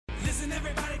And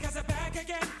everybody got it back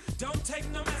again. Don't take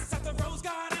no mess at the Rose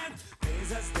Garden.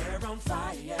 Blazers, they're on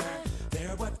fire.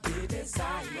 They're what we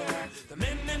desire. The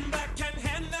men in black can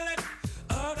handle it.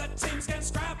 Other teams can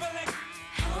scrabble it.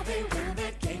 How they win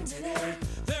that game today.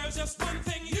 There's just one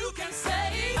thing you can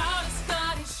say. How did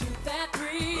Scotty shoot that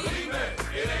three? Believe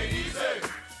it ain't easy.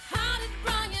 How did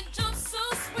Brian jump so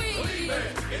sweet? Believe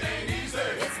it ain't easy.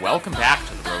 Welcome back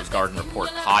to the Rose Garden Report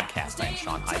podcast. I'm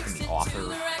Sean Hyken, the author of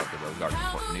the Rose Garden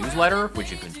Report newsletter,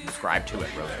 which you can subscribe to at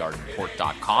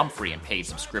rosegardenreport.com. Free and paid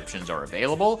subscriptions are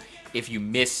available. If you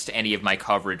missed any of my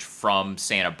coverage from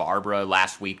Santa Barbara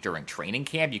last week during training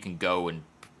camp, you can go and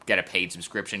get a paid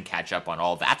subscription, catch up on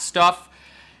all that stuff.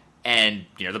 And,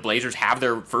 you know, the Blazers have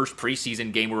their first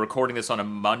preseason game. We're recording this on a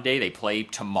Monday. They play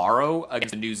tomorrow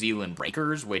against the New Zealand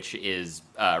Breakers, which is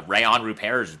Rayon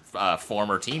Rupert's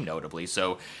former team, notably.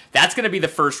 So that's going to be the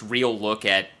first real look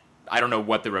at, I don't know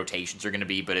what the rotations are going to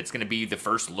be, but it's going to be the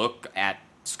first look at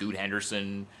Scoot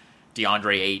Henderson,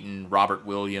 DeAndre Ayton, Robert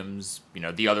Williams, you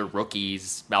know, the other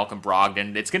rookies, Malcolm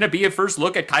Brogdon. It's going to be a first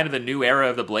look at kind of the new era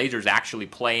of the Blazers actually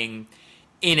playing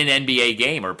in an NBA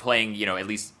game, or playing, you know, at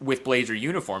least with Blazer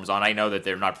uniforms on. I know that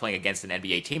they're not playing against an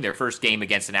NBA team. Their first game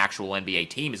against an actual NBA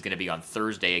team is going to be on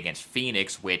Thursday against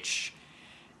Phoenix, which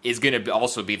is going to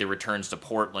also be the returns to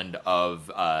Portland of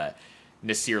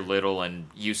Nasir Little and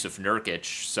Yusuf Nurkic.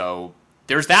 So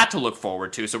there's that to look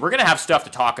forward to. So we're going to have stuff to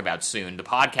talk about soon. The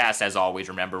podcast, as always,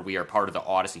 remember, we are part of the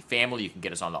Odyssey family. You can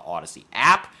get us on the Odyssey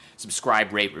app.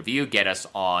 Subscribe, rate, review. Get us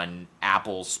on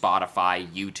Apple, Spotify,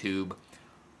 YouTube,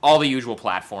 all the usual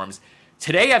platforms.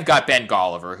 Today I've got Ben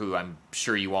Golliver, who I'm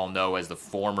sure you all know as the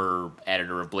former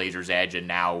editor of Blazers Edge and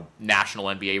now national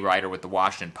NBA writer with the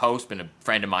Washington Post, been a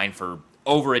friend of mine for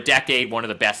over a decade, one of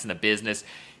the best in the business.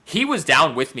 He was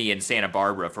down with me in Santa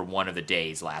Barbara for one of the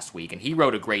days last week, and he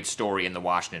wrote a great story in the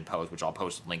Washington Post, which I'll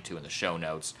post a link to in the show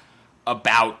notes,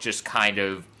 about just kind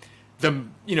of the,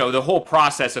 you know, the whole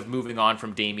process of moving on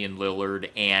from Damian Lillard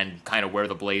and kind of where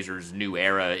the Blazers' new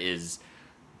era is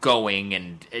going,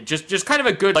 and it just kind of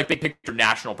a good, like, big picture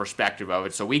national perspective of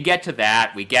it. So we get to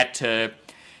that. We get to,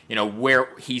 you know, where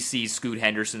he sees Scoot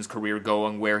Henderson's career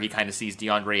going, where he kind of sees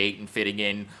DeAndre Ayton fitting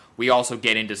in. We also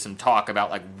get into some talk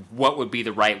about, like, what would be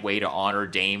the right way to honor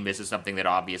Dame. This is something that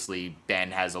obviously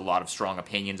Ben has a lot of strong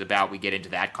opinions about. We get into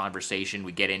that conversation.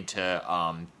 We get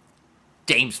into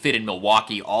Dame's fit in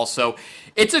Milwaukee also.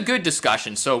 It's a good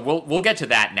discussion. So we'll get to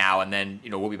that now, and then,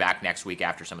 you know, we'll be back next week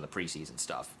after some of the preseason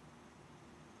stuff.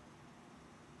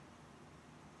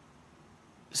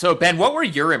 So, Ben, what were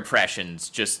your impressions?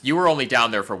 Just, you were only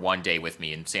down there for one day with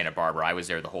me in Santa Barbara. I was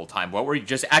there the whole time. What were you,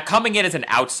 just coming in as an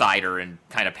outsider and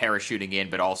kind of parachuting in,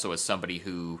 but also as somebody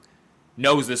who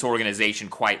knows this organization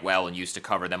quite well and used to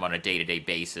cover them on a day-to-day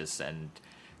basis and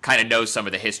kind of knows some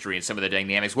of the history and some of the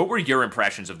dynamics? What were your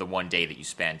impressions of the one day that you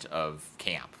spent of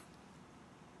camp?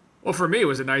 Well, for me, it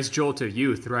was a nice jolt of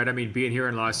youth, right? I mean, being here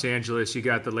in Los Angeles, you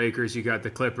got the Lakers, you got the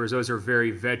Clippers. Those are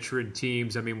very veteran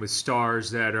teams. I mean, with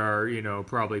stars that are, you know,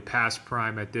 probably past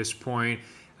prime at this point.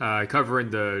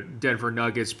 Covering the Denver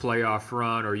Nuggets playoff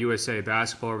run or USA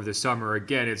basketball over the summer.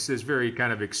 Again, it's this very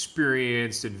kind of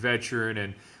experienced and veteran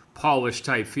and polished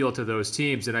type feel to those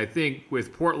teams. And I think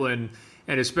with Portland,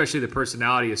 and especially the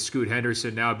personality of Scoot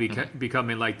Henderson now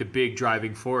becoming like the big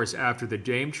driving force after the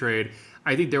Dame trade,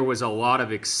 I think there was a lot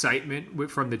of excitement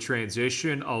from the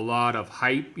transition, a lot of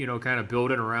hype, you know, kind of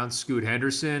building around Scoot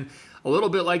Henderson. A little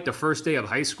bit like the first day of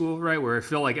high school, right, where I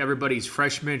feel like everybody's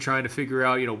freshmen trying to figure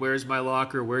out, you know, where's my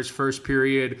locker, where's first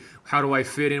period, how do I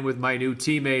fit in with my new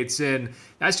teammates? And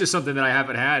that's just something that I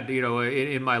haven't had, you know,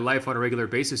 in my life on a regular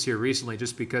basis here recently,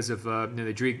 just because of you know,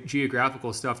 the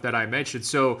geographical stuff that I mentioned.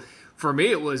 So for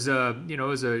me, it was, you know, it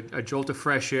was a jolt of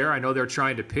fresh air. I know they're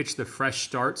trying to pitch the fresh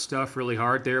start stuff really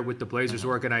hard there with the Blazers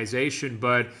organization,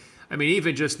 but I mean,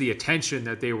 even just the attention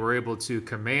that they were able to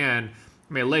command.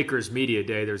 I mean, Lakers Media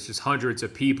Day, there's just hundreds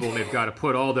of people, and they've got to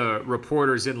put all the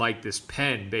reporters in like this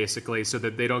pen, basically, so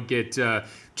that they don't get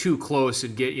too close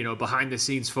and get, you know,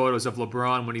 behind-the-scenes photos of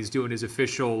LeBron when he's doing his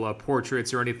official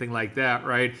portraits or anything like that,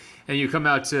 right? And you come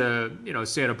out to, you know,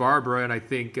 Santa Barbara, and I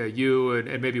think you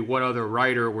and maybe one other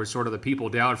writer were sort of the people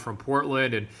down from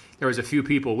Portland, and there was a few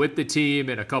people with the team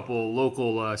and a couple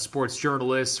local sports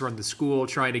journalists from the school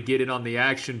trying to get in on the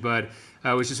action, but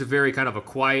it was just a very kind of a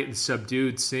quiet and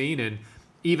subdued scene. And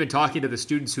even talking to the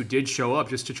students who did show up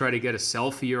just to try to get a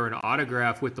selfie or an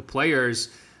autograph with the players,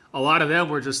 a lot of them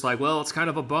were just like, well, it's kind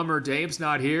of a bummer Dame's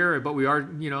not here, but we are,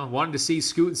 you know, wanting to see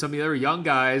Scoot and some of the other young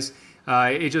guys.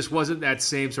 It just wasn't that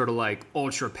same sort of like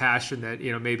ultra passion that,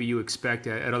 you know, maybe you expect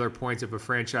at other points of a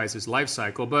franchise's life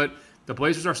cycle. But the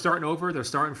Blazers are starting over. They're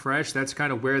starting fresh. That's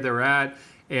kind of where they're at.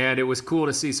 And it was cool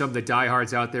to see some of the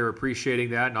diehards out there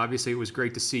appreciating that. And obviously it was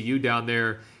great to see you down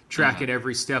there tracking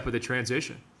every step of the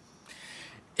transition.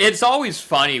 It's always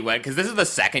funny because this is the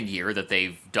second year that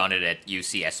they've done it at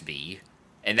UCSB.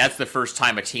 And that's the first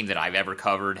time a team that I've ever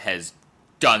covered has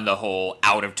done the whole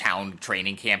out-of-town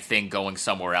training camp thing, going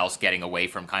somewhere else, getting away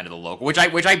from kind of the local, which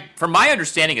I, from my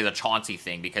understanding, is a Chauncey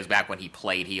thing, because back when he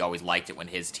played, he always liked it when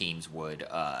his teams would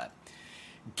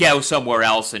go somewhere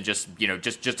else and just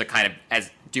to kind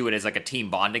of do it as like a team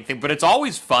bonding thing. But it's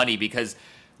always funny because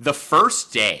the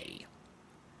first day,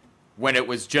 when it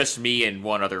was just me and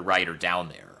one other writer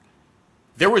down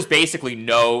there was basically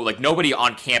nobody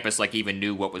on campus even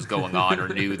knew what was going on or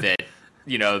knew that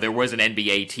there was an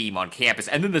NBA team on campus.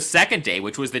 And then the second day,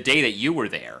 which was the day that you were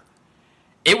there,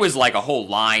 it was like a whole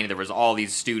line. There was all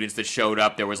these students that showed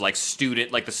up. There was the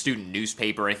student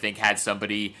newspaper, I think, had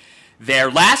somebody there.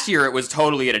 Last year, it was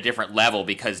totally at a different level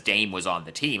because Dame was on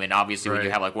the team. And obviously, when you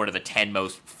have one of the 10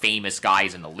 most famous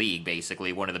guys in the league,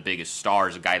 basically one of the biggest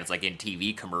stars, a guy that's in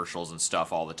TV commercials and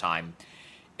stuff all the time,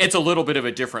 it's a little bit of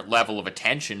a different level of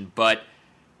attention. But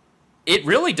it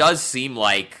really does seem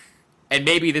like, and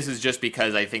maybe this is just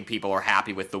because I think people are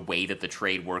happy with the way that the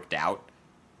trade worked out,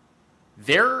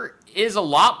 there is a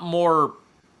lot more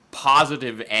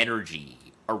positive energy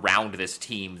around this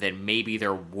team than maybe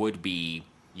there would be,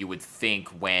 you would think,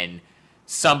 when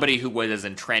somebody who was as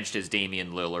entrenched as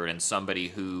Damian Lillard and somebody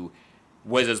who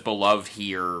was as beloved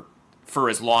here for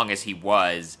as long as he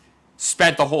was,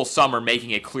 spent the whole summer making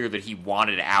it clear that he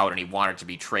wanted out and he wanted to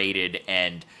be traded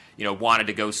and wanted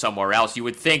to go somewhere else. You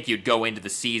would think you'd go into the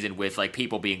season with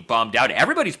people being bummed out.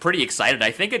 Everybody's pretty excited.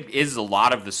 I think it is a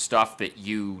lot of the stuff that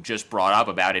you just brought up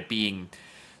about it being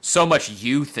so much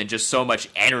youth and just so much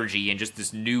energy and just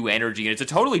this new energy. And it's a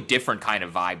totally different kind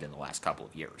of vibe than the last couple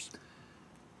of years.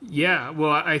 Yeah,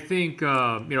 well, I think,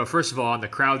 first of all, on the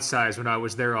crowd size, when I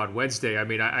was there on Wednesday,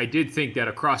 I did think that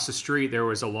across the street there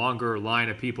was a longer line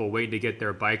of people waiting to get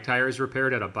their bike tires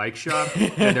repaired at a bike shop.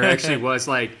 And there actually was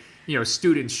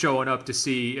students showing up to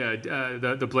see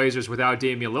the Blazers without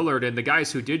Damian Lillard. And the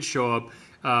guys who did show up,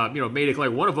 made it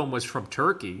one of them was from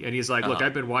Turkey. And he's like, look,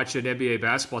 I've been watching NBA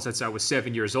basketball since I was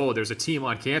 7 years old. There's a team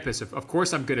on campus. Of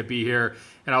course I'm going to be here.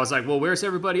 And I was like, well, where's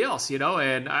everybody else?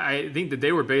 And I think that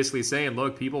they were basically saying,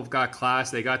 look, people have got class.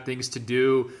 They got things to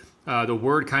do. The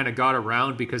word kind of got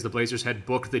around because the Blazers had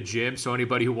booked the gym. So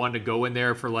anybody who wanted to go in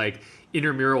there for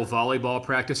intramural volleyball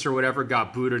practice or whatever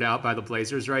got booted out by the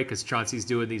Blazers, right? Because Chauncey's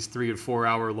doing these 3 and 4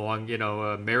 hour long,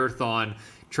 marathon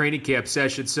training camp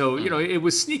session. So, it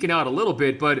was sneaking out a little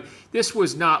bit, but this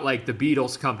was not like the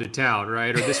Beatles come to town,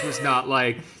 right? Or this was not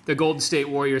like the Golden State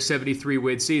Warriors 73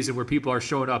 win season where people are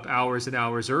showing up hours and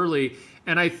hours early.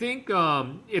 And I think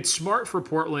it's smart for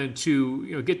Portland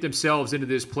to get themselves into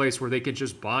this place where they can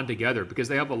just bond together because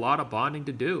they have a lot of bonding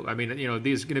to do.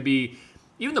 These are going to be,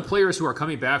 even the players who are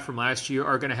coming back from last year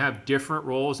are going to have different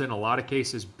roles, in a lot of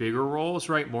cases bigger roles,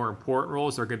 right? More important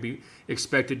roles. They're going to be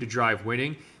expected to drive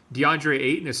winning. DeAndre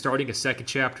Ayton is starting a second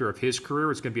chapter of his career.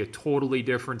 It's going to be a totally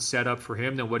different setup for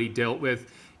him than what he dealt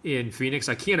with in Phoenix.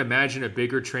 I can't imagine a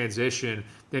bigger transition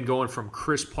than going from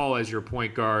Chris Paul as your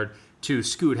point guard to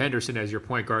Scoot Henderson as your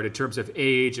point guard in terms of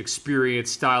age, experience,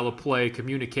 style of play,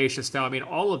 communication style.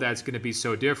 All of that's going to be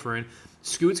so different.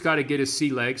 Scoot's got to get his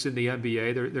sea legs in the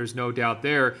NBA. There's no doubt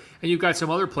there. And you've got some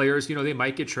other players, they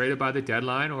might get traded by the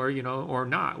deadline or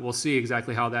not. We'll see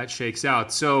exactly how that shakes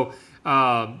out. So,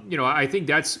 I think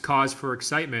that's cause for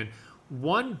excitement.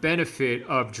 One benefit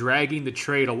of dragging the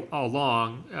trade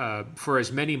along for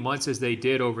as many months as they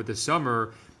did over the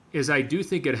summer is I do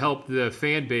think it helped the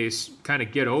fan base kind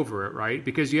of get over it, right?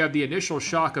 Because you have the initial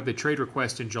shock of the trade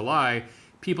request in July.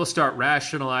 People start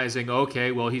rationalizing,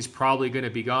 okay, well, he's probably going to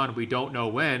be gone. We don't know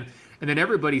when. And then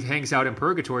everybody hangs out in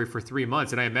purgatory for 3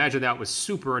 months. And I imagine that was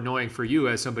super annoying for you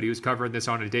as somebody who's covering this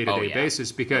on a day-to-day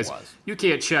basis because you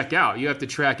can't check out. You have to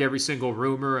track every single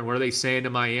rumor and what are they saying to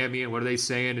Miami and what are they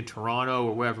saying in Toronto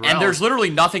or wherever else. And there's literally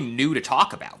nothing new to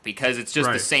talk about because it's just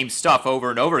the same stuff over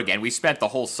and over again. We spent the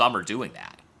whole summer doing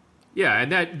that. Yeah,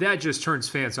 and that just turns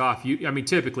fans off.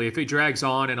 Typically, if it drags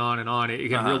on and on and on, it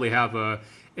can really have a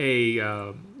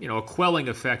quelling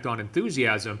effect on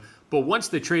enthusiasm. But once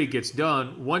the trade gets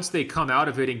done, once they come out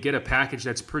of it and get a package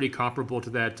that's pretty comparable to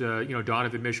that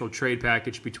Donovan Mitchell trade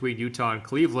package between Utah and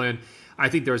Cleveland, I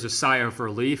think there's a sigh of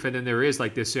relief. And then there is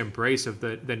this embrace of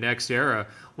the next era.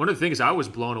 One of the things I was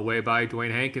blown away by,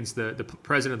 Dwayne Hankins, the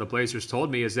president of the Blazers,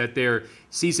 told me is that their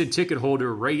season ticket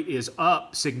holder rate is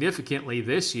up significantly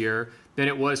this year than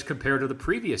it was compared to the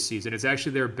previous season. It's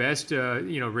actually their best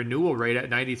renewal rate at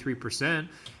 93%.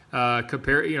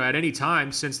 At any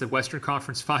time since the Western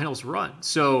Conference Finals run.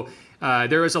 So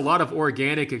there is a lot of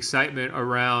organic excitement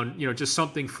around, just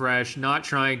something fresh, not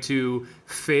trying to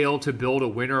fail to build a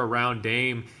winner around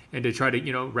Dame and to try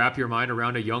to, wrap your mind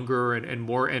around a younger and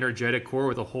more energetic core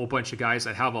with a whole bunch of guys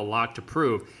that have a lot to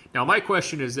prove. Now, my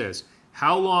question is this.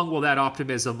 How long will that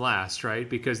optimism last, right?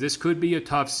 Because this could be a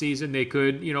tough season. They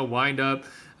could, wind up,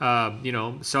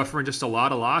 suffering just a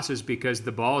lot of losses because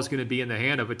the ball is going to be in the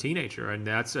hand of a teenager, and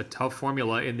that's a tough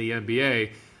formula in the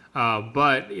NBA.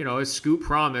 But, as Scoot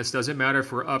promised, doesn't matter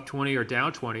if we're up 20 or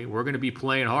down 20. We're going to be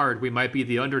playing hard. We might be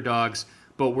the underdogs,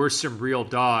 but we're some real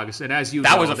dogs. And as you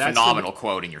that know, was a phenomenal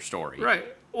quote in your story. Right.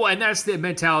 Well, and that's the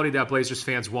mentality that Blazers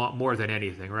fans want more than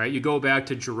anything, right? You go back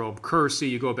to Jerome Kersey,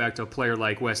 you go back to a player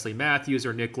like Wesley Matthews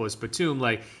or Nicholas Batum.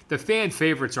 Like, the fan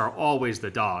favorites are always the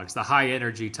dogs, the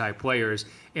high-energy type players.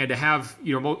 And to have,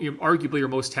 arguably your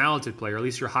most talented player, at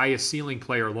least your highest ceiling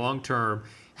player long-term,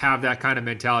 have that kind of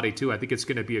mentality too. I think it's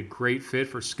going to be a great fit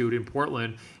for Scoot in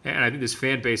Portland. And I think this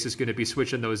fan base is going to be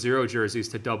switching those 0 jerseys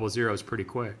to 00s pretty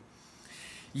quick.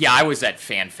 Yeah, I was at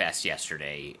FanFest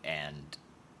yesterday, and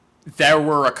there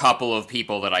were a couple of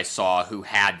people that I saw who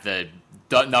had the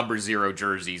number 0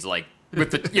 jerseys, like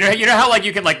with the you know how like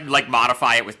you can like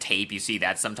modify it with tape. You see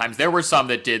that sometimes. There were some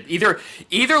that did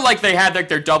either like they had like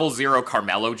their 00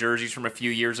 Carmelo jerseys from a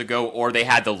few years ago, or they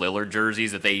had the Lillard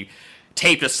jerseys that they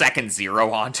taped a second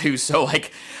 0 onto. So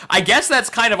like I guess that's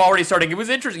kind of already starting. It was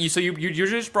interesting. So you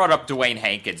just brought up Dwayne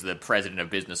Hankins, the president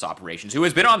of business operations, who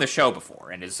has been on the show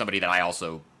before and is somebody that I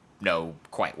also know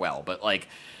quite well. But like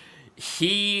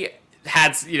he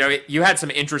had, you had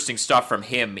some interesting stuff from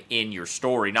him in your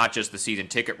story, not just the season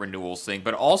ticket renewals thing,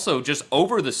 but also just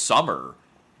over the summer.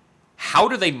 How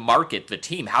do they market the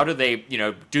team? How do they,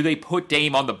 do they put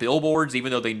Dame on the billboards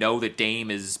even though they know that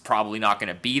Dame is probably not going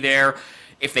to be there?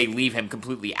 If they leave him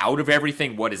completely out of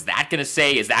everything, what is that going to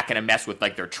say? Is that going to mess with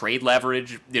like their trade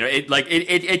leverage?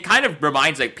 It kind of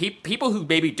reminds like people who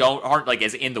maybe aren't like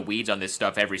as in the weeds on this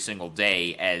stuff every single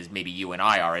day as maybe you and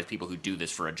I are, as people who do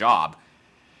this for a job.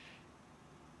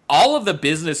 All of the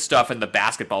business stuff and the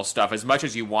basketball stuff, as much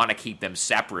as you want to keep them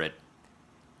separate,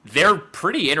 they're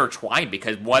pretty intertwined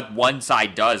because what one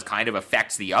side does kind of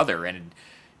affects the other. And,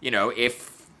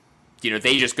 if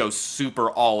they just go super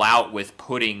all out with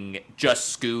putting just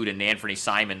Scoot and Anthony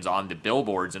Simons on the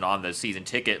billboards and on the season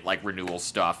ticket like renewal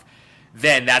stuff,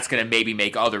 then that's going to maybe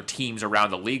make other teams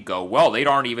around the league go, well, they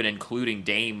aren't even including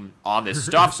Dame on this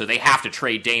stuff, so they have to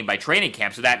trade Dame by training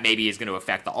camp, so that maybe is going to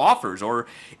affect the offers. Or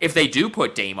if they do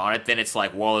put Dame on it, then it's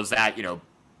like, well, is that,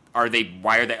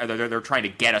 they're trying to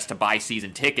get us to buy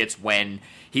season tickets when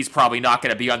he's probably not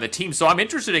going to be on the team. So I'm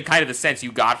interested in kind of the sense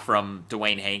you got from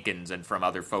Dwayne Hankins and from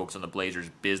other folks on the Blazers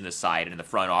business side and in the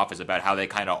front office about how they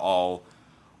kind of all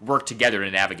work together to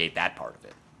navigate that part of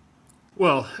it.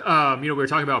 Well, we were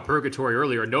talking about purgatory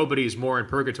earlier. Nobody's more in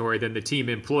purgatory than the team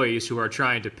employees who are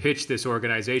trying to pitch this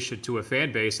organization to a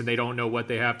fan base, and they don't know what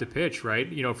they have to pitch, right?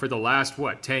 For the last,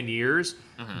 10 years,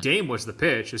 Dame was the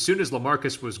pitch. As soon as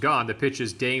LaMarcus was gone, the pitch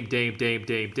is Dame, Dame, Dame,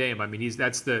 Dame, Dame. I mean,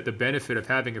 that's the benefit of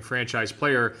having a franchise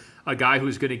player, a guy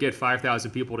who's going to get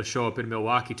 5,000 people to show up in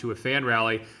Milwaukee to a fan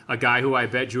rally, a guy who I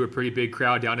bet drew a pretty big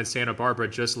crowd down in Santa Barbara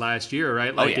just last year,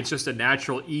 right? Like, It's just a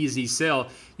natural, easy sell.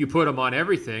 You put him on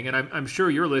everything. And I'm sure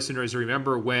your listeners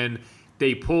remember when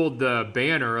they pulled the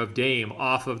banner of Dame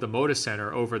off of the Moda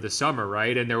Center over the summer,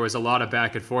 right? And there was a lot of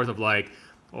back and forth of like,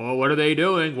 oh, what are they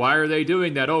doing? Why are they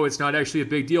doing that? Oh, it's not actually a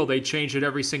big deal. They change it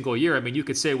every single year. I mean, you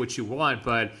could say what you want,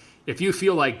 but if you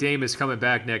feel like Dame is coming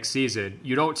back next season,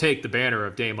 you don't take the banner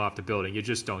of Dame off the building. You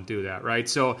just don't do that, right?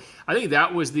 So I think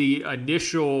that was the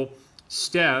initial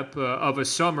step of a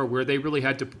summer where they really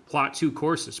had to plot two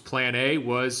courses. Plan A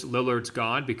was Lillard's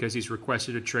gone because he's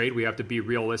requested a trade. We have to be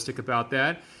realistic about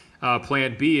that.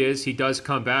 Plan B is he does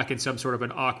come back in some sort of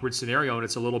an awkward scenario, and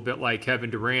it's a little bit like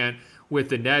Kevin Durant with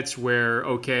the Nets where,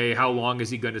 okay, how long is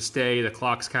he going to stay? The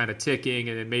clock's kind of ticking,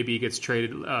 and then maybe he gets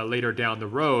traded later down the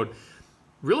road.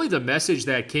 Really the message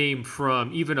that came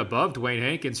from even above Dwayne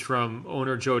Hankins from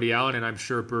owner Jody Allen, and I'm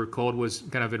sure Bert Kold was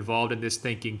kind of involved in this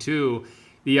thinking too,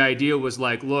 the idea was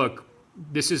like, look,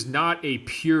 this is not a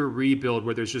pure rebuild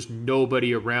where there's just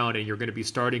nobody around and you're going to be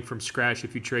starting from scratch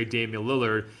if you trade Damian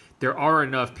Lillard. There are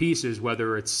enough pieces,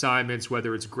 whether it's Simons,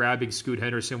 whether it's grabbing Scoot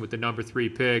Henderson with the number 3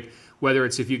 pick, whether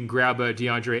it's if you can grab a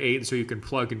DeAndre Ayton so you can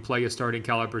plug and play a starting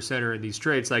caliber center in these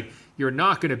trades. Like, you're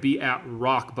not going to be at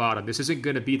rock bottom. This isn't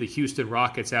going to be the Houston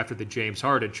Rockets after the James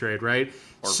Harden trade, right?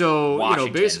 Or so,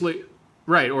 Washington. Basically,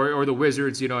 right, or the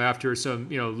Wizards, after some,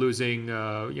 losing,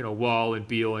 Wall and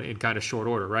Beal in kind of short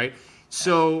order, right?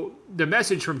 So the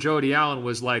message from Jody Allen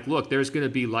was like, look, there's going to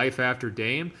be life after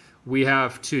Dame. We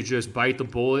have to just bite the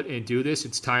bullet and do this.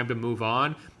 It's time to move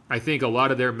on. I think a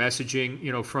lot of their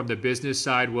messaging, from the business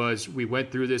side was, we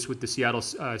went through this with the Seattle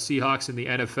Seahawks in the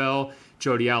NFL,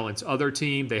 Jody Allen's other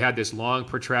team. They had this long,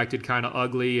 protracted, kind of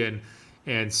ugly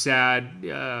and sad,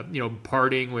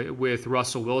 parting with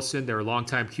Russell Wilson, their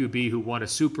longtime QB who won a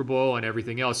Super Bowl and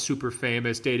everything else, super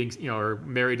famous, dating, or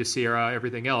married to Sierra,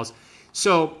 everything else.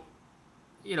 So,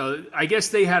 I guess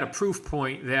they had a proof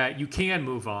point that you can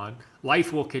move on.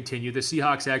 Life will continue. The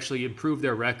Seahawks actually improved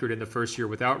their record in the first year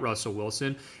without Russell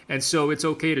Wilson. And so it's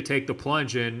okay to take the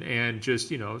plunge and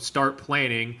just, start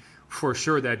planning for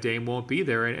sure that Dame won't be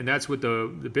there. And that's what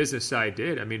the business side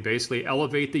did. I mean, basically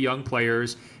elevate the young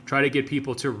players, try to get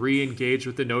people to re-engage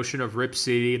with the notion of Rip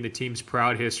City and the team's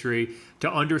proud history,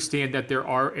 to understand that there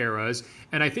are eras.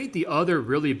 And I think the other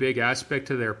really big aspect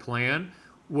to their plan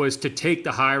was to take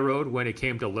the high road when it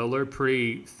came to Lillard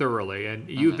pretty thoroughly. And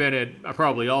you've been at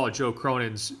probably all of Joe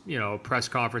Cronin's, press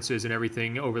conferences and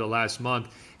everything over the last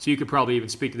month, so you could probably even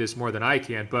speak to this more than I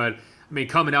can. But, I mean,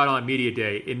 coming out on media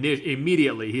day,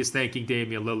 immediately he's thanking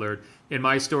Damian Lillard. In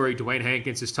my story, Dwayne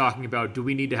Hankins is talking about, do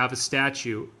we need to have a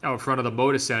statue out front of the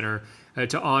Moda Center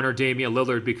to honor Damian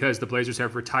Lillard because the Blazers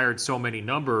have retired so many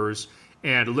numbers,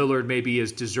 and Lillard maybe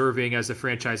is deserving as the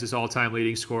franchise's all-time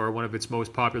leading scorer, one of its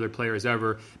most popular players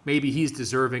ever. Maybe he's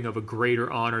deserving of a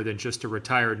greater honor than just a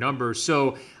retired number.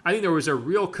 So I think there was a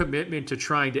real commitment to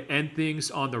trying to end things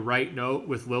on the right note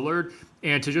with Lillard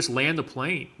and to just land the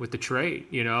plane with the trade,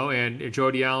 and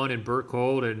Jody Allen and Burt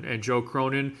Kold and Joe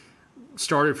Cronin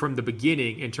started from the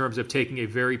beginning in terms of taking a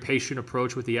very patient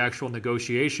approach with the actual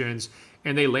negotiations,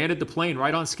 and they landed the plane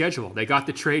right on schedule. They got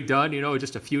the trade done,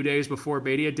 just a few days before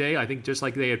Media Day, I think, just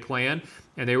like they had planned,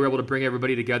 and they were able to bring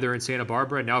everybody together in Santa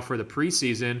Barbara. And now for the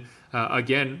preseason,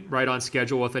 again, right on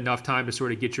schedule with enough time to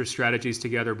sort of get your strategies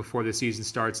together before the season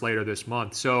starts later this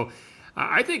month. So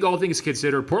I think all things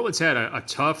considered, Portland's had a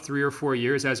tough 3 or 4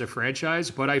 years as a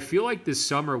franchise, but I feel like this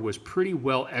summer was pretty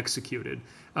well executed,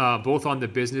 both on the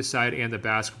business side and the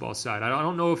basketball side. I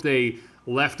don't know if they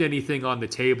left anything on the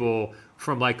table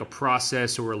from like a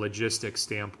process or a logistics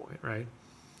standpoint, right?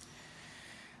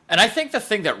 And I think the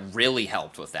thing that really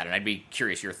helped with that, and I'd be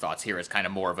curious your thoughts here as kind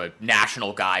of more of a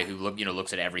national guy who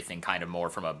looks at everything kind of more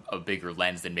from a bigger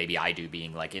lens than maybe I do,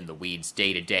 being like in the weeds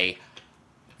day to day.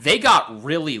 They got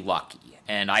really lucky,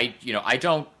 and I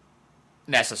don't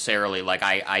necessarily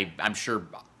I'm sure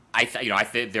I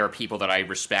think there are people that I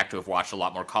respect who have watched a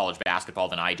lot more college basketball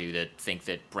than I do that think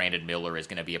that Brandon Miller is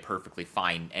going to be a perfectly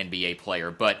fine NBA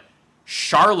player, but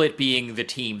Charlotte being the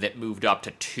team that moved up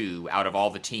to 2 out of all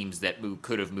the teams that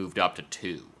could have moved up to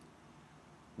 2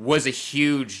 was a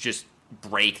huge just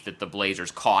break that the Blazers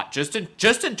caught. Just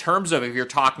in terms of, if you're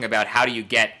talking about how do you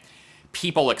get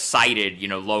people excited,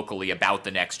 locally about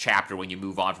the next chapter when you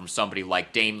move on from somebody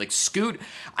like Dame, like Scoot.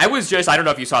 I don't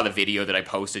know if you saw the video that I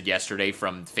posted yesterday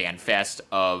from FanFest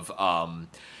of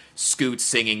Scoot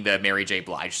singing the Mary J.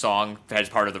 Blige song as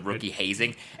part of the rookie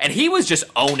hazing, and he was just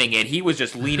owning it. He was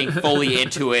just leaning fully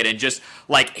into it, and just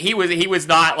like he was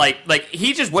not like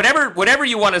he just whatever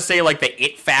you want to say, like the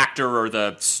it factor or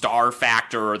the star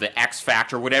factor or the X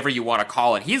factor, whatever you want to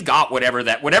call it. He's got whatever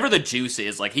the juice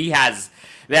is. Like he has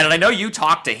that, and I know you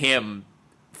talked to him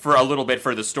for a little bit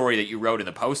for the story that you wrote in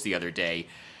the Post the other day.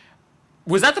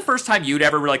 Was that the first time you'd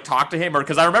ever talked to him? Or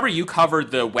because I remember you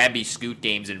covered the Wemby Scoot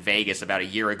games in Vegas about a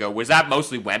year ago. Was that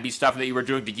mostly Wemby stuff that you were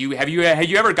doing? Had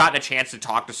you ever gotten a chance to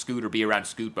talk to Scoot or be around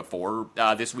Scoot before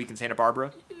this week in Santa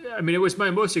Barbara? I mean, it was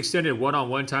my most extended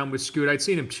one-on-one time with Scoot. I'd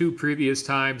seen him 2 previous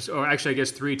times, or actually I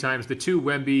guess 3 times. The 2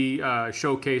 Wemby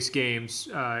showcase games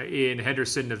in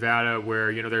Henderson, Nevada,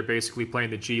 where they're basically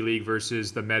playing the G League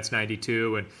versus the Mets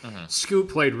 '92, and Scoot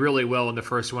played really well in the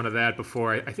first one of that.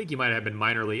 Before I think he might have been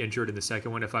minorly injured in the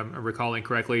second one, if I'm recalling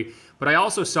correctly. But I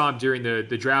also saw him during the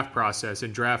draft process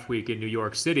and draft week in New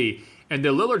York City. And the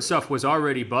Lillard stuff was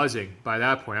already buzzing by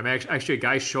that point. I mean, actually, a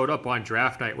guy showed up on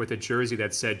draft night with a jersey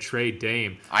that said "Trade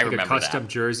Dame," I remember a custom that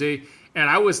jersey, and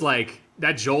I was like,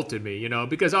 that jolted me,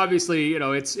 because obviously,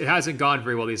 it hasn't gone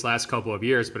very well these last couple of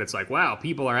years, but it's like, wow,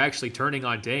 people are actually turning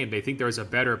on Dame. They think there's a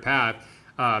better path,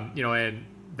 and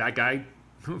that guy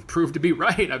proved to be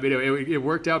right. I mean, it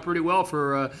worked out pretty well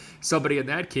for somebody in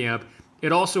that camp.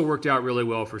 It also worked out really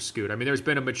well for Scoot. I mean, there's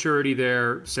been a maturity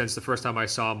there since the first time I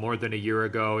saw him more than a year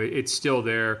ago. It's still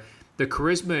there. The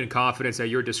charisma and confidence that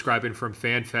you're describing from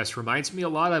FanFest reminds me a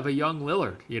lot of a young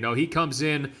Lillard. He comes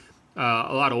in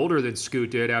a lot older than Scoot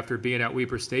did after being at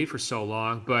Weber State for so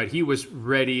long, but he was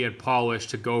ready and polished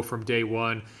to go from day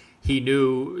one. He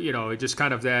knew, just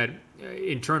kind of that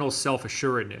internal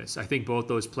self-assuredness. I think both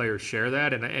those players share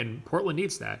that, and Portland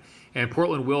needs that. And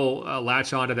Portland will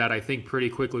latch onto that, I think, pretty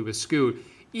quickly with Scoot.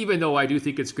 even though I do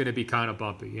think it's going to be kind of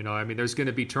bumpy. You know, I mean, there's going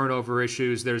to be turnover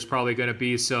issues. There's probably going to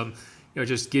be some,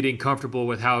 just getting comfortable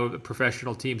with how the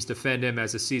professional teams defend him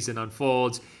as the season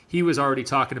unfolds. He was already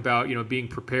talking about, being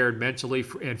prepared mentally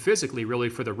and physically really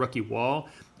for the rookie wall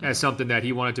as something that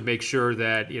he wanted to make sure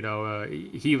that,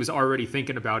 he was already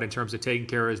thinking about in terms of taking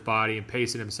care of his body and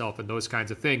pacing himself and those kinds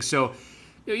of things. So,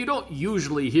 you don't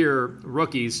usually hear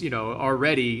rookies,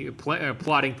 already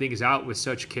plotting things out with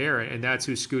such care, and that's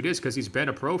who Scoot is because he's been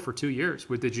a pro for 2 years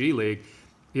with the G League.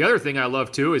 The other thing I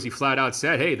love, too, is he flat out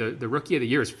said, hey, the Rookie of the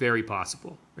Year is very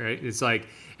possible, right? It's like,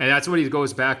 and that's when he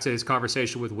goes back to his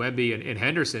conversation with Wemby and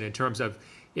Henderson in terms of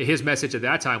his message at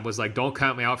that time was like, don't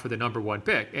count me out for the number 1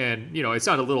 pick. And, it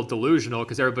sounded a little delusional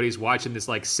because everybody's watching this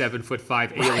like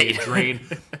 7'5" alien drain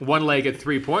one-legged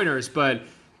three-pointers. But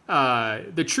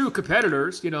the true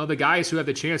competitors, the guys who have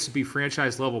the chance to be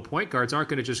franchise-level point guards aren't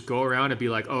going to just go around and be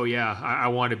like, oh, yeah, I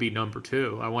want to be number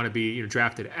 2. I want to be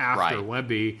drafted after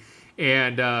Wemby.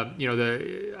 And,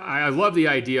 I love the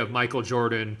idea of Michael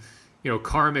Jordan,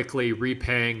 karmically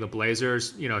repaying the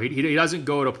Blazers. He doesn't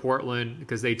go to Portland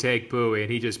because they take Bowie,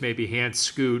 and he just maybe hands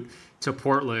Scoot to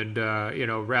Portland,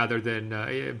 rather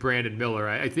than Brandon Miller.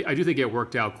 I do think it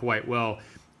worked out quite well.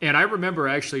 And I remember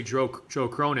actually Joe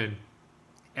Cronin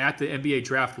at the NBA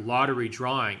draft lottery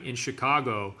drawing in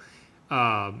Chicago.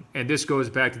 And this goes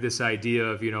back to this idea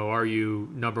of, are you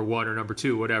number 1 or number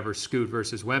 2, whatever, Scoot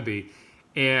versus Wemby.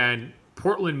 And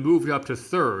Portland moved up to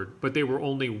 3rd, but they were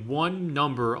only 1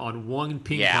 number on 1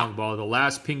 ping pong ball, the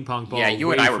last ping pong ball. Yeah,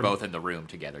 you and I were both in the room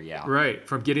together, yeah. Right,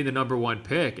 from getting the number 1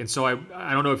 pick. And so I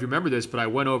don't know if you remember this, but I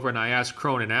went over and I asked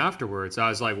Cronin afterwards. I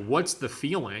was like, what's the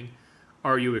feeling?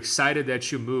 Are you excited that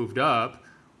you moved up?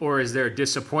 Or is there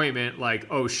disappointment like,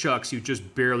 oh, shucks, you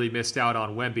just barely missed out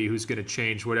on Wemby, who's going to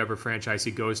change whatever franchise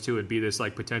he goes to and be this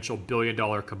like potential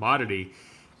billion-dollar commodity?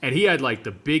 And he had like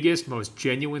the biggest, most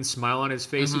genuine smile on his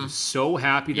face. He was so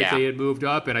happy that they had moved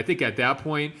up. And I think at that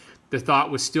point, the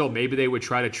thought was still maybe they would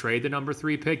try to trade the number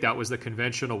 3 pick. That was the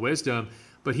conventional wisdom.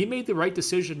 But he made the right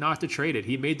decision not to trade it.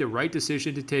 He made the right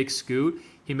decision to take Scoot.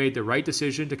 He made the right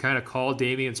decision to kind of call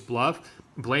Damian's bluff.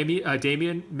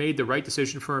 Damian made the right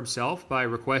decision for himself by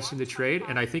requesting the trade.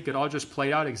 And I think it all just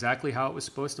played out exactly how it was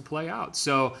supposed to play out.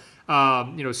 So,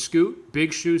 Scoot,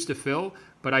 big shoes to fill.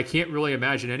 But I can't really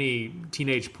imagine any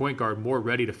teenage point guard more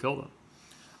ready to fill them.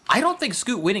 I don't think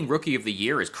Scoot winning Rookie of the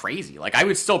Year is crazy. Like, I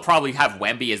would still probably have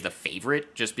Wemby as the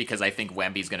favorite, just because I think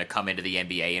Wemby's going to come into the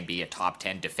NBA and be a top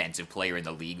 10 defensive player in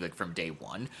the league, like, from day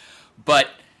one. But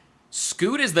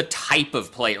Scoot is the type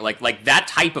of player, like that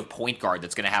type of point guard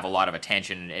that's going to have a lot of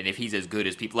attention, and if he's as good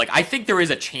as people, like, I think there is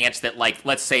a chance that, like,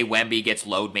 let's say Wemby gets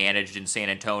load managed in San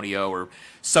Antonio or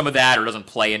some of that, or doesn't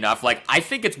play enough. Like, I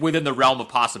think it's within the realm of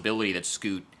possibility that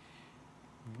Scoot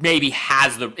maybe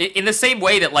has in the same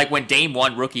way that, like, when Dame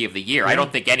won Rookie of the Year, I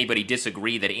don't think anybody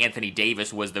disagreed that Anthony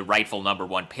Davis was the rightful number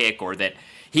 1 pick or that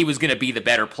he was going to be the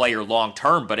better player long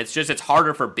term, but it's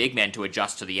harder for big men to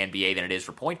adjust to the NBA than it is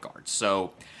for point guards.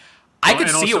 So I could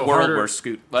see a world where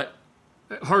Scoot, but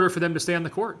harder for them to stay on the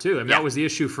court too. I mean, that was the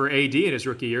issue for AD in his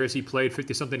rookie year, as he played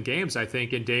 50-something games, I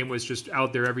think, and Dame was just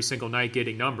out there every single night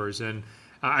getting numbers. And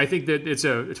I think that it's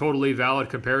a totally valid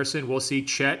comparison. We'll see.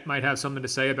 Chet might have something to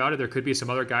say about it. There could be some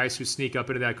other guys who sneak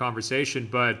up into that conversation,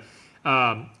 but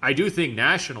I do think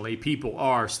nationally people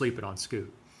are sleeping on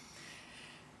Scoot.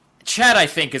 Chet, I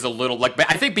think, is a little, like,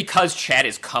 I think because Chet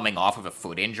is coming off of a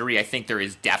foot injury, I think there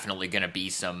is definitely going to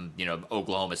be some,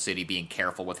 Oklahoma City being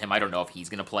careful with him. I don't know if he's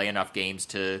going to play enough games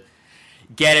to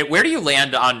get it. Where do you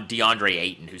land on DeAndre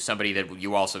Ayton, who's somebody that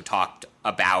you also talked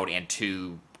about and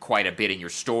to quite a bit in your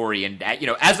story? And,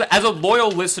 as a loyal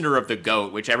listener of the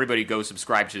GOAT, which everybody go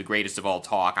subscribe to the Greatest of All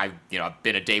Talk, I've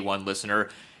been a day one listener.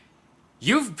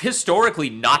 You've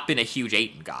historically not been a huge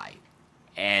Ayton guy.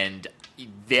 And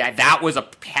that was a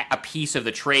piece of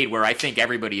the trade where I think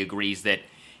everybody agrees that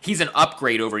he's an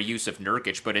upgrade over Yusuf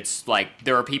Nurkic, but it's like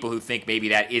there are people who think maybe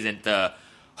that isn't the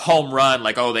home run,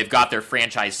 like, oh, they've got their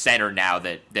franchise center now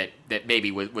that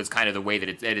maybe was kind of the way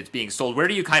that it's being sold. Where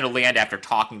do you kind of land after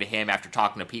talking to him, after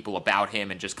talking to people about him,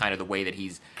 and just kind of the way that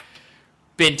he's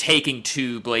been taking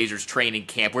to Blazers training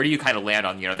camp? Where do you kind of land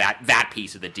on, that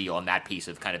piece of the deal and that piece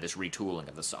of kind of this retooling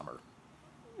of the summer?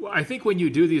 Well, I think when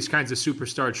you do these kinds of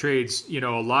superstar trades, a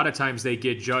lot of times they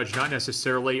get judged not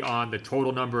necessarily on the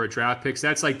total number of draft picks.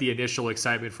 That's like the initial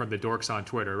excitement from the dorks on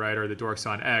Twitter, right? Or the dorks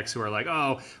on X, who are like,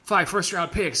 oh, 5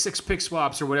 first-round picks, 6 pick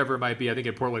swaps, or whatever it might be. I think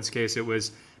in Portland's case, it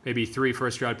was maybe 3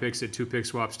 first-round picks and 2 pick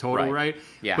swaps total, right?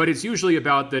 Yeah. But it's usually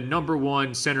about the number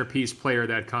 1 centerpiece player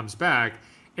that comes back.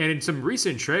 And in some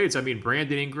recent trades, I mean,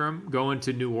 Brandon Ingram going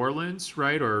to New Orleans,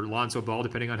 right, or Lonzo Ball,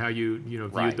 depending on how you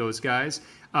viewed Right. those guys.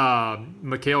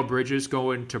 Mikal Bridges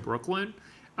going to Brooklyn.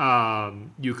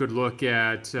 You could look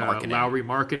at Lowry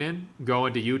Markkanen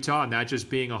going to Utah, and that just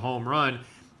being a home run.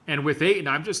 And with Ayton,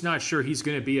 I'm just not sure he's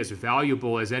going to be as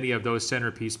valuable as any of those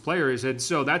centerpiece players. And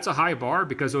so that's a high bar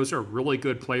because those are really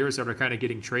good players that are kind of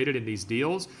getting traded in these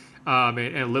deals.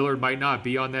 And Lillard might not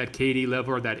be on that KD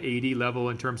level or that AD level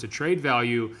in terms of trade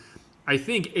value. I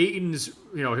think Ayton's,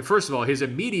 first of all, his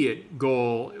immediate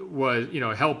goal was,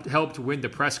 helped win the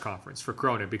press conference for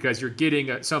Cronin because you're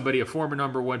getting somebody, a former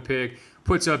number one pick,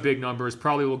 puts up big numbers,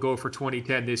 probably will go for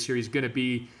 2010 this year. He's going to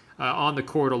be on the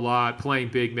court a lot, playing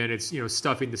big minutes,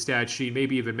 stuffing the stat sheet,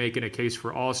 maybe even making a case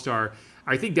for All-Star.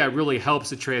 I think that really helps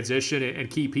the transition and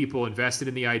keep people invested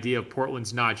in the idea of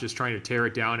Portland's not just trying to tear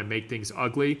it down and make things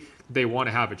ugly. They want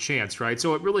to have a chance, right?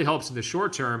 So it really helps in the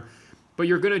short term. But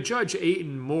you're going to judge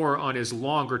Ayton more on his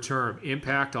longer-term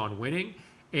impact on winning.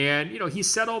 And, he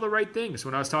said all the right things.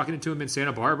 When I was talking to him in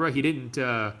Santa Barbara, he didn't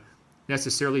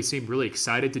necessarily seem really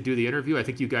excited to do the interview. I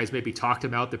think you guys maybe talked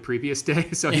him out the previous day,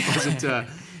 so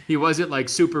he wasn't like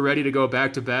super ready to go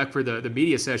back-to-back for the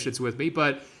media sessions with me.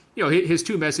 But, his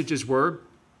two messages were,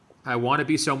 I want to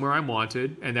be somewhere I'm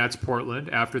wanted, and that's Portland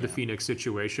after the Phoenix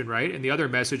situation, right? And the other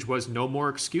message was no more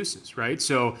excuses, right?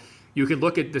 So you can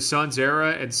look at the Suns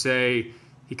era and say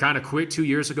he kind of quit 2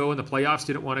 years ago in the playoffs,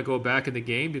 didn't want to go back in the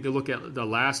game. You can look at the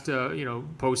last,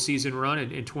 postseason run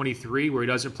in 23 where he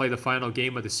doesn't play the final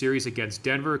game of the series against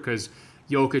Denver because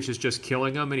Jokic is just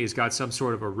killing him and he's got some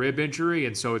sort of a rib injury.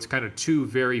 And so it's kind of two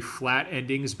very flat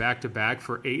endings back-to-back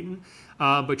for Ayton.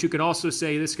 But you can also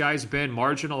say this guy's been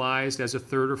marginalized as a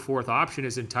third or fourth option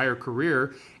his entire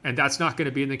career, and that's not going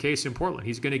to be in the case in Portland.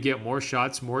 He's going to get more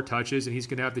shots, more touches, and he's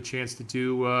going to have the chance to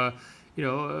do,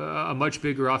 a much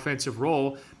bigger offensive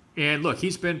role. And look,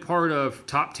 he's been part of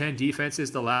top 10 defenses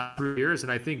the last 3 years,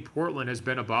 and I think Portland has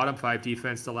been a bottom 5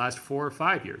 defense the last 4 or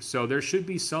 5 years. So there should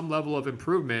be some level of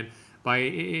improvement by,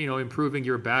 improving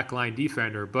your backline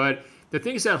defender. But the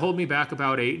things that hold me back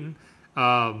about Ayton,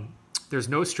 there's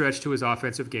no stretch to his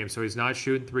offensive game, so he's not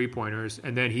shooting three-pointers.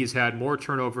 And then he's had more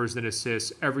turnovers than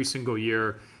assists every single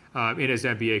year in his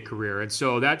NBA career. And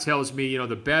so that tells me,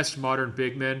 the best modern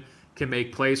big men can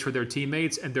make plays for their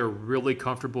teammates, and they're really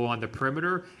comfortable on the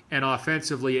perimeter. And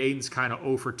offensively, Ayton's kind of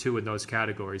 0 for 2 in those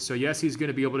categories. So, yes, he's going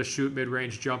to be able to shoot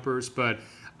mid-range jumpers, but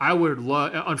I would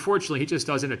love – unfortunately, he just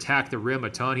doesn't attack the rim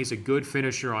a ton. He's a good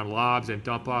finisher on lobs and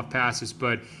dump-off passes,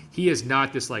 but he is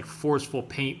not this, forceful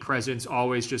paint presence,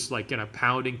 always just,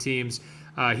 pounding teams.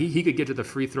 He could get to the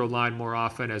free throw line more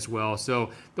often as well. So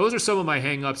those are some of my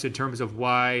hang-ups in terms of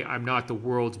why I'm not the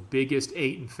world's biggest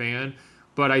Ayton fan.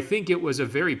 But I think it was a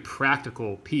very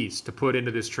practical piece to put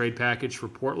into this trade package for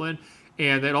Portland.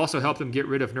 And that also helped them get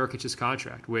rid of Nurkic's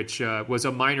contract, which was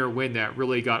a minor win that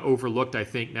really got overlooked, I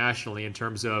think, nationally in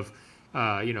terms of,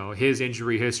 his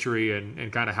injury history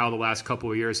and kind of how the last couple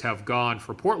of years have gone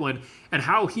for Portland and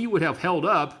how he would have held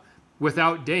up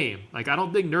without Dame. I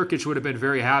don't think Nurkic would have been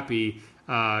very happy,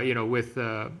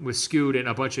 with Scoot and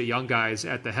a bunch of young guys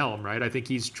at the helm, right? I think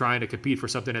he's trying to compete for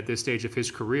something at this stage of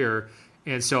his career.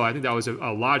 And so I think that was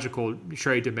a logical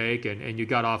trade to make, and you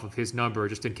got off of his number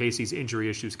just in case these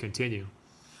injury issues continue.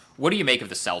 What do you make of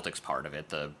the Celtics part of it,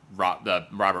 the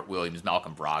Robert Williams,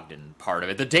 Malcolm Brogdon part of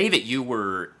it? The day that you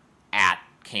were at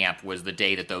camp was the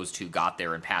day that those two got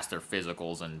there and passed their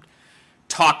physicals and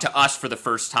talked to us for the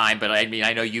first time. But I mean,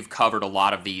 I know you've covered a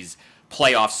lot of these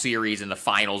playoff series and the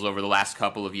finals over the last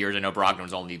couple of years. I know Brogdon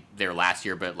was only there last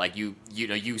year, but you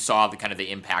saw the kind of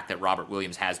the impact that Robert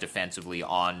Williams has defensively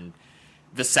on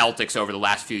the Celtics over the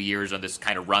last few years on this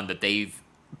kind of run that they've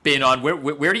been on.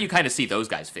 Where do you kind of see those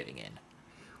guys fitting in?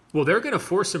 Well, they're going to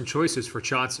force some choices for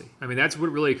Chauncey. I mean, that's what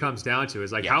it really comes down to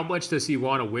is how much does he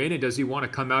want to win, and does he want to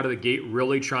come out of the gate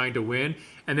really trying to win?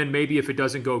 And then maybe if it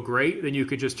doesn't go great, then you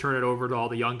could just turn it over to all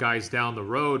the young guys down the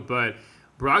road. But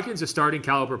Brogdon's a starting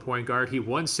caliber point guard. He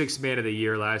won Sixth Man of the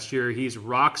Year last year. He's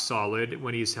rock solid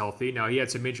when he's healthy. Now, he had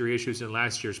some injury issues in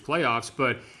last year's playoffs,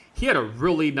 but he had a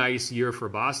really nice year for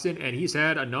Boston, and he's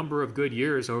had a number of good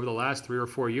years over the last 3 or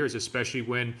 4 years, especially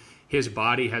when his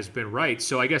body has been right.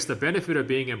 So I guess the benefit of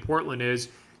being in Portland is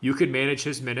you could manage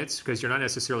his minutes because you're not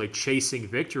necessarily chasing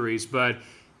victories, but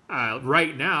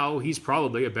right now he's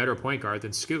probably a better point guard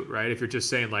than Scoot, right? If you're just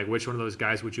saying which one of those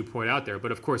guys would you point out there?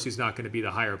 But of course he's not going to be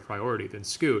the higher priority than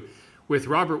Scoot. With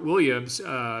Robert Williams,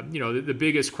 the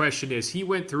biggest question is he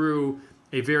went through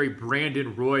a very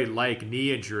Brandon Roy-like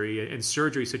knee injury and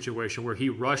surgery situation where he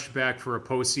rushed back for a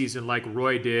postseason like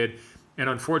Roy did And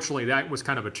unfortunately, that was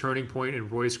kind of a turning point in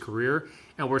Roy's career.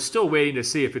 And we're still waiting to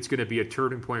see if it's going to be a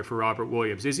turning point for Robert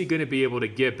Williams. Is he going to be able to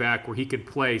get back where he can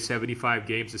play 75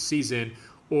 games a season?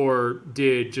 Or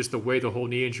did just the way the whole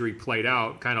knee injury played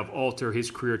out kind of alter his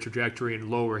career trajectory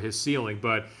and lower his ceiling?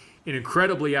 But an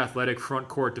incredibly athletic front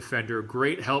court defender,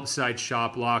 great help side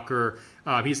shot blocker.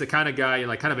 He's the kind of guy,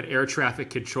 like kind of an air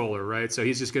traffic controller, right? So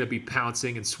he's just going to be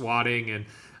pouncing and swatting and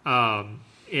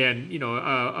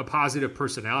a positive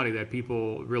personality that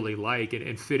people really like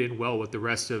and fit in well with the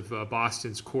rest of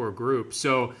Boston's core group.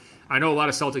 So I know a lot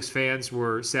of Celtics fans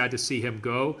were sad to see him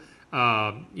go.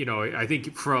 I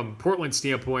think from Portland's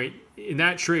standpoint, in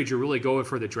that trade, you're really going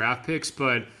for the draft picks,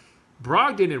 but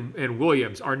Brogdon and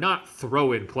Williams are not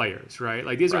throw-in players, right?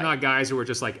 Like these are not guys who are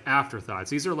just like afterthoughts.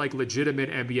 These are like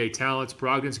legitimate NBA talents.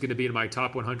 Brogdon's going to be in my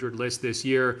top 100 list this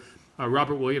year.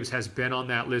 Robert Williams has been on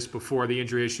that list before. The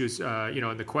injury issues,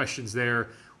 and the questions there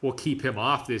will keep him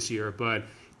off this year. But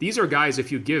these are guys,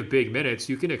 if you give big minutes,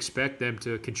 you can expect them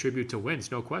to contribute to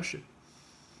wins, no question.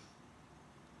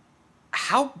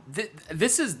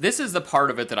 This is the part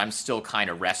of it that I'm still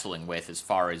kind of wrestling with as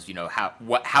far as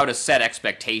how to set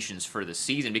expectations for the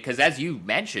season, because as you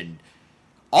mentioned,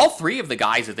 all three of the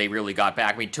guys that they really got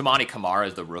back. I mean, Toumani Camara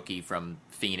is the rookie from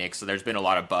Phoenix, so there's been a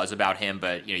lot of buzz about him,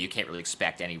 but you can't really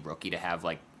expect any rookie to have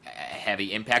like a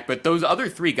heavy impact. But those other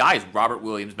three guys, Robert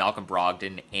Williams, Malcolm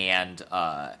Brogdon, and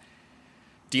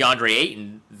DeAndre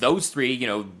Ayton, those three,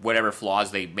 whatever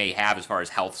flaws they may have as far as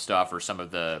health stuff or some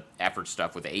of the effort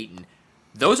stuff with Ayton,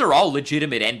 those are all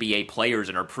legitimate NBA players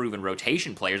and are proven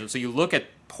rotation players. And so you look at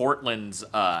Portland's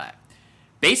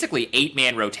basically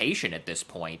 8-man rotation at this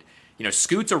point.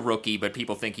 Scoot's a rookie, but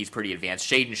people think he's pretty advanced.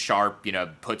 Shaedon Sharpe,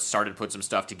 started to put some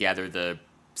stuff together the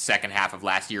second half of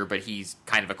last year, but he's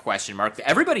kind of a question mark.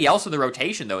 Everybody else in the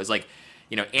rotation, though, is like,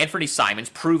 Anthony Simons,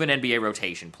 proven NBA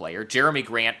rotation player. Jeremy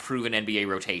Grant, proven NBA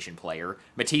rotation player.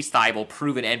 Matisse Thybulle,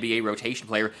 proven NBA rotation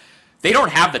player. They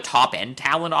don't have the top-end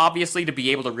talent, obviously, to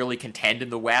be able to really contend in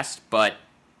the West, but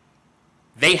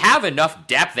they have enough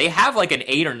depth. They have like an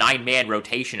 8 or 9-man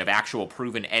rotation of actual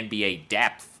proven NBA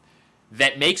depth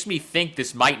that makes me think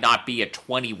this might not be a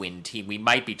 20-win team. We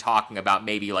might be talking about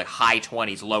maybe like high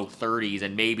 20s, low 30s,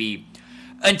 and maybe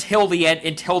until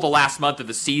the last month of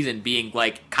the season being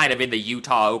like kind of in the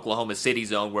Utah, Oklahoma City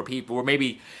zone where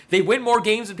maybe they win more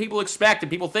games than people expect and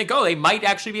people think, oh, they might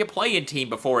actually be a play-in team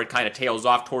before it kind of tails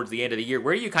off towards the end of the year.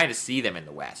 Where do you kind of see them in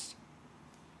the West?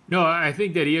 No, I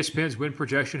think that ESPN's win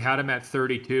projection had him at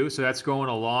 32, so that's going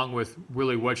along with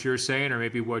really what you're saying or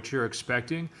maybe what you're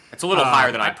expecting. It's a little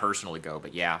higher than I personally go,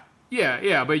 but yeah.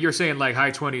 Yeah, but you're saying like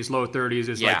high 20s, low 30s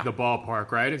is like the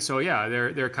ballpark, right? And so, yeah,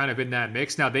 they're kind of in that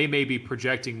mix. Now, they may be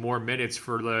projecting more minutes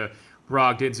for the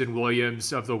Brogdons and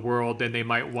Williams of the world than they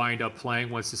might wind up playing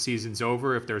once the season's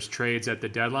over if there's trades at the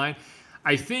deadline.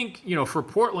 I think, for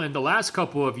Portland, the last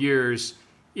couple of years,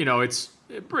 it's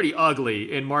pretty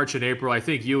ugly in March and April. I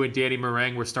think you and Danny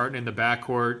Meringue were starting in the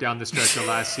backcourt down the stretch of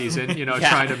last season,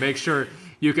 trying to make sure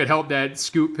you could help that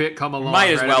Scoot Pitt come along.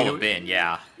 Might as well have been,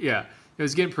 yeah. Yeah, it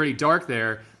was getting pretty dark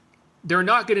there. They're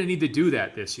not going to need to do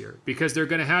that this year because they're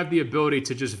going to have the ability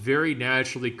to just very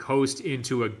naturally coast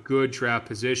into a good draft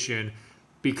position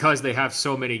because they have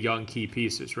so many young key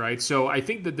pieces, right? So I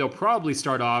think that they'll probably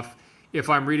start off, if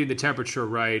I'm reading the temperature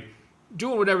right,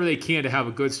 doing whatever they can to have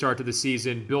a good start to the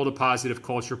season, build a positive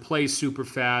culture, play super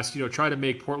fast, try to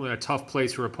make Portland a tough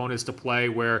place for opponents to play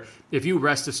where if you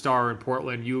rest a star in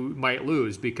Portland, you might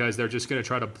lose because they're just going to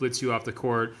try to blitz you off the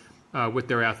court with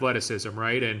their athleticism,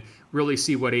 right? And really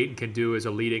see what Ayton can do as a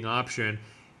leading option.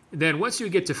 Then once you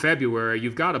get to February,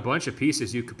 you've got a bunch of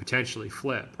pieces you could potentially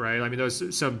flip, right? I mean,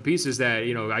 those some pieces that,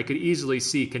 I could easily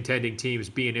see contending teams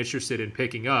being interested in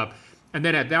picking up. And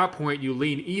then at that point, you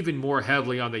lean even more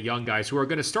heavily on the young guys who are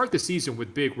going to start the season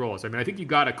with big roles. I mean, I think you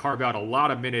got to carve out a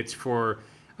lot of minutes for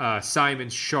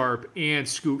Simons, Sharpe, and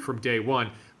Scoot from day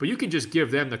one. But you can just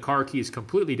give them the car keys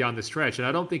completely down the stretch. And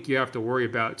I don't think you have to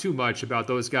worry too much about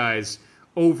those guys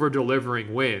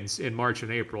over-delivering wins in March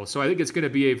and April. So I think it's going to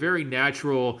be a very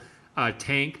natural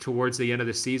tank towards the end of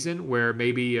the season where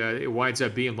maybe it winds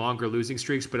up being longer losing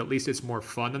streaks, but at least it's more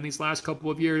fun than these last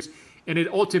couple of years. And it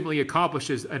ultimately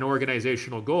accomplishes an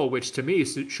organizational goal, which to me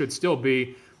should still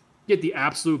be get the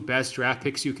absolute best draft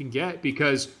picks you can get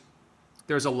because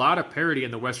there's a lot of parity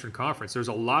in the Western Conference. There's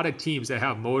a lot of teams that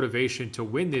have motivation to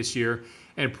win this year.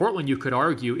 And Portland, you could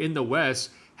argue, in the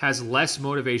West has less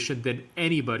motivation than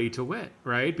anybody to win,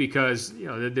 right? Because,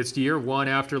 it's year one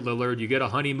after Lillard. You get a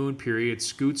honeymoon period.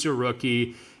 Scoot's a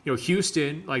rookie.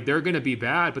 Houston, like they're going to be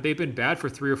bad, but they've been bad for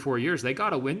 3 or 4 years. They got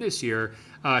to win this year.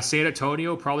 San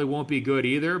Antonio probably won't be good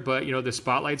either, but the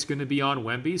spotlight's going to be on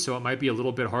Wemby, so it might be a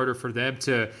little bit harder for them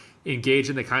to engage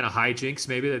in the kind of hijinks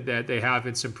maybe that they have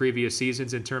in some previous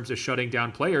seasons in terms of shutting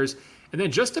down players. And then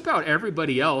just about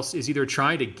everybody else is either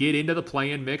trying to get into the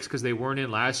play-in mix because they weren't in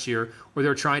last year, or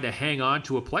they're trying to hang on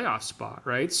to a playoff spot,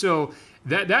 right? So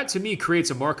that to me creates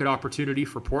a market opportunity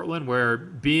for Portland where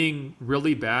being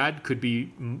really bad could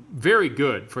be very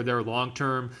good for their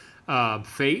long-term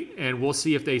fate. And we'll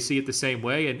see if they see it the same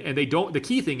way. And they don't. The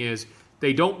key thing is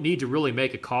they don't need to really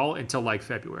make a call until like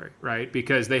February, right?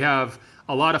 Because they have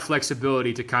a lot of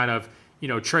flexibility to kind of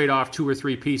trade off 2 or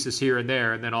 3 pieces here and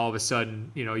there, and then all of a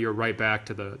sudden, you're right back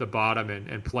to the bottom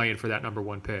and playing for that number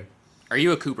 1 pick. Are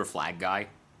you a Cooper Flag guy?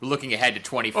 Looking ahead to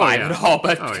 25 at all,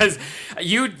 but because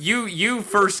you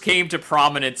first came to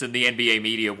prominence in the NBA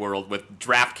media world with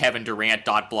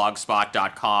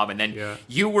draftkevindurant.blogspot.com, and then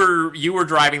you were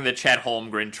driving the Chet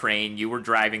Holmgren train, you were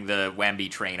driving the Wemby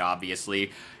train,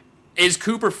 obviously. Is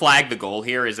Cooper Flag the goal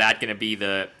here? Is that going to be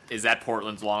is that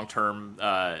Portland's long-term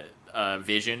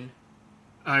vision?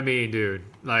 I mean, dude,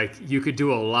 like you could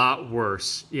do a lot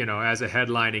worse, as a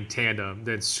headlining tandem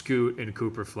than Scoot and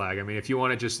Cooper Flag. I mean, if you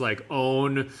want to just like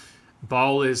own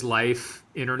Ball is Life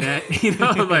internet,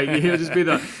 just be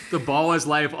the Ball is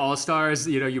Life all-stars,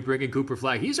 you bring in Cooper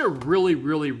Flag. He's a really,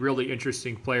 really, really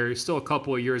interesting player. He's still a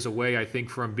couple of years away, I think,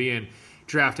 from being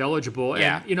draft eligible.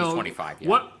 Yeah, and, he's 25.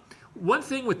 Yeah. One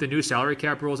thing with the new salary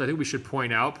cap rules, I think we should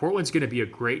point out, Portland's going to be a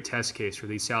great test case for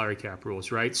these salary cap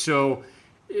rules, right? So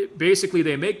basically,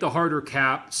 they make the harder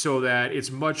cap so that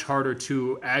it's much harder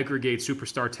to aggregate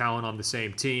superstar talent on the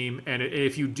same team. And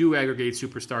if you do aggregate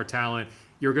superstar talent,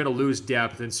 you're going to lose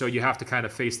depth. And so you have to kind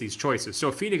of face these choices.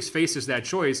 So Phoenix faces that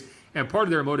choice. And part of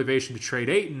their motivation to trade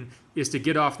Ayton is to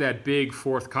get off that big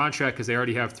 4th contract because they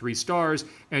already have 3 stars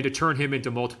and to turn him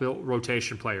into multiple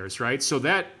rotation players, right? So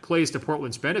that plays to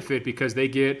Portland's benefit because they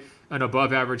get an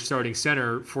above average starting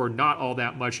center for not all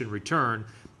that much in return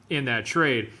in that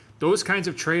trade. Those kinds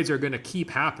of trades are going to keep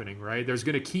happening, right? There's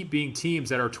going to keep being teams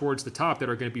that are towards the top that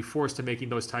are going to be forced to making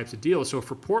those types of deals. So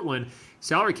for Portland,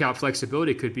 salary cap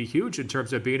flexibility could be huge in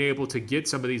terms of being able to get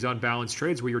some of these unbalanced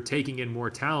trades where you're taking in more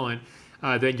talent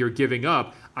than you're giving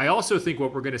up. I also think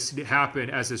what we're going to see happen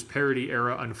as this parity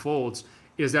era unfolds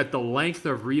is that the length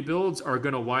of rebuilds are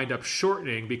going to wind up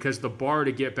shortening because the bar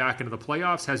to get back into the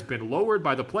playoffs has been lowered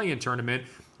by the play-in tournament.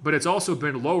 But it's also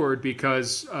been lowered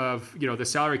because of the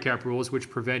salary cap rules, which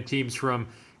prevent teams from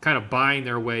kind of buying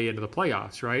their way into the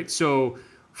playoffs, right? So,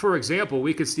 for example,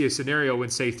 we could see a scenario in,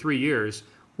 say, 3 years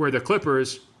where the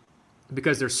Clippers,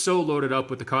 because they're so loaded up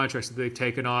with the contracts that they've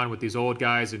taken on with these old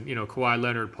guys and Kawhi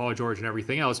Leonard, Paul George, and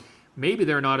everything else, maybe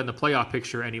they're not in the playoff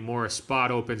picture anymore. A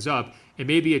spot opens up, and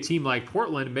maybe a team like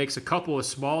Portland makes a couple of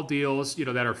small deals,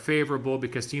 that are favorable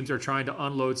because teams are trying to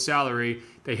unload salary.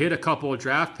 They hit a couple of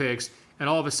draft picks. And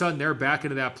all of a sudden, they're back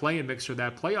into that play-in mix or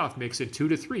that playoff mix in 2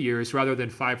 to 3 years rather than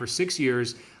 5 or 6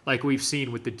 years like we've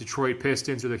seen with the Detroit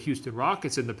Pistons or the Houston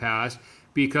Rockets in the past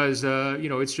because,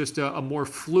 it's just a more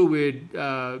fluid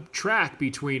track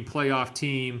between playoff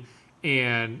team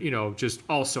and, just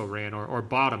also ran or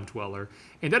bottom dweller.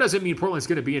 And that doesn't mean Portland's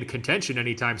going to be in contention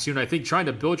anytime soon. I think trying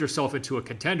to build yourself into a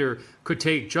contender could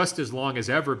take just as long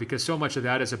as ever because so much of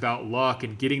that is about luck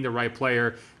and getting the right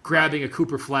player, grabbing a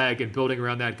Cooper Flag and building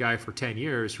around that guy for 10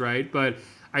 years, right? But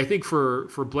I think for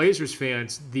Blazers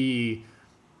fans, the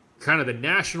kind of the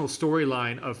national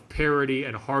storyline of parity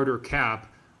and harder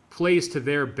cap plays to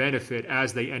their benefit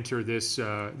as they enter this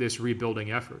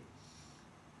rebuilding effort.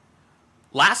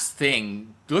 Last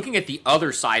thing, looking at the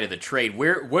other side of the trade,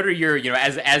 what are your,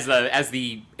 as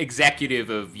the executive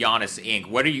of Giannis Inc.,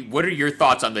 what are your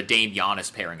thoughts on the Dame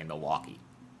Giannis pairing in Milwaukee?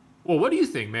 Well, what do you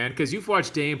think, man? Because you've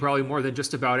watched Dame probably more than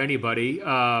just about anybody.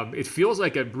 It feels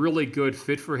like a really good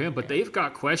fit for him, but they've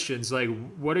got questions. Like,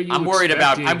 what are you? I'm worried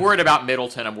about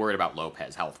Middleton. I'm worried about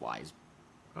Lopez health wise.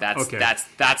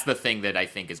 That's the thing that I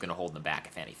think is going to hold them back,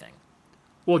 if anything.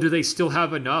 Well, do they still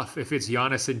have enough if it's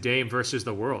Giannis and Dame versus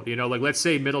the world? Let's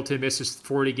say Middleton misses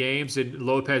 40 games and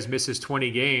Lopez misses 20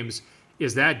 games.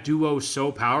 Is that duo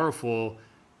so powerful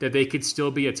that they could still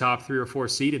be a top 3 or 4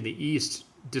 seed in the East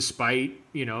despite,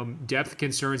 depth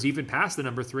concerns even past the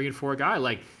number 3 and 4 guy?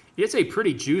 Like, it's a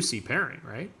pretty juicy pairing,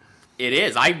 right? It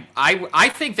is. I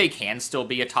think they can still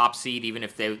be a top seed even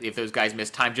if those guys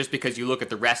miss time, just because you look at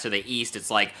the rest of the East,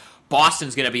 it's like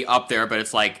Boston's going to be up there, but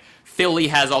it's like Philly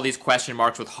has all these question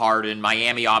marks with Harden.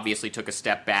 Miami obviously took a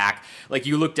step back. Like,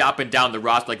 you looked up and down the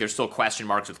roster, like there's still question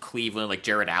marks with Cleveland. Like,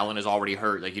 Jared Allen is already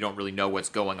hurt. Like, you don't really know what's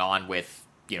going on with,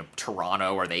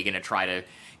 Toronto. Are they going to try to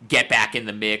get back in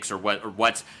the mix or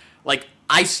what's like.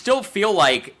 I still feel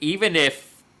like even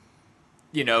if,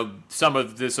 you know, some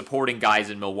of the supporting guys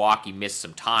in Milwaukee miss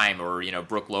some time, or, you know,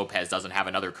 Brook Lopez doesn't have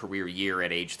another career year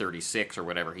at age 36 or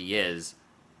whatever he is,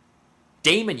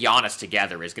 Dame and Giannis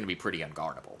together is going to be pretty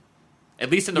unguardable. At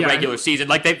least in the regular season.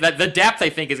 Like, the depth, I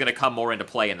think, is going to come more into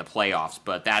play in the playoffs,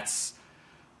 but that's...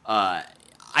 I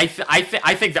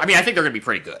think they're going to be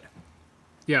pretty good.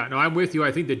 Yeah, no, I'm with you.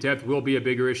 I think the depth will be a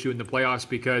bigger issue in the playoffs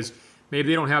because maybe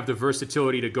they don't have the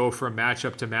versatility to go from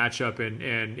matchup to matchup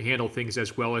and handle things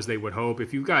as well as they would hope.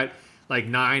 If you've got like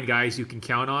 9 guys you can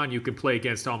count on, you can play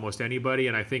against almost anybody.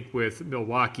 And I think with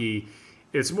Milwaukee,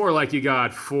 it's more like you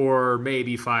got 4,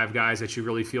 maybe 5 guys that you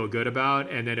really feel good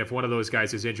about. And then if one of those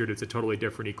guys is injured, it's a totally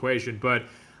different equation. But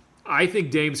I think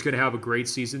Dame's going to have a great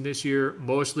season this year,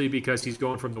 mostly because he's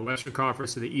going from the Western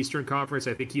Conference to the Eastern Conference.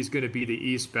 I think he's going to be the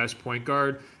East's best point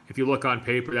guard. If you look on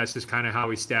paper, that's just kind of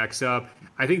how he stacks up.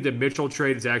 I think the Mitchell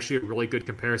trade is actually a really good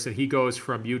comparison. He goes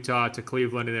from Utah to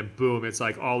Cleveland, and then boom, it's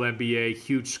like all NBA,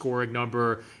 huge scoring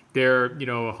number. They're, you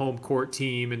know, a home court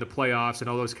team in the playoffs and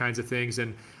all those kinds of things.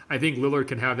 And I think Lillard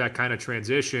can have that kind of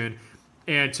transition.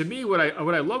 And to me, what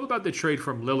I love about the trade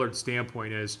from Lillard's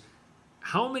standpoint is,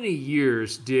 how many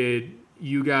years did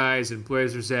you guys and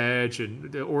Blazers Edge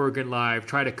and the Oregon Live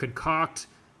try to concoct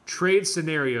trade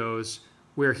scenarios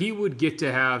where he would get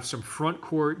to have some front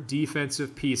court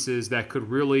defensive pieces that could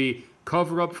really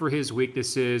cover up for his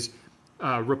weaknesses,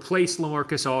 replace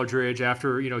LaMarcus Aldridge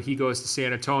after, you know, he goes to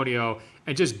San Antonio,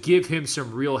 and just give him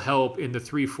some real help in the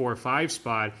 3, 4, 5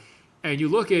 spot. And you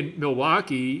look at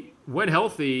Milwaukee, when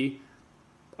healthy,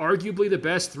 arguably the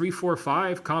best 3, 4,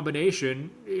 5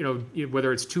 combination, you know,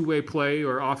 whether it's two-way play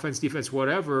or offense, defense,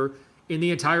 whatever, in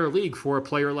the entire league for a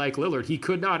player like Lillard. He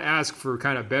could not ask for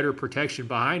kind of better protection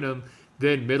behind him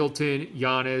than Middleton,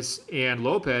 Giannis, and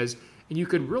Lopez. And you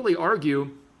could really argue,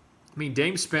 I mean,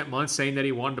 Dame spent months saying that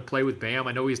he wanted to play with Bam.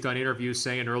 I know he's done interviews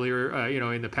saying earlier, you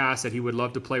know, in the past that he would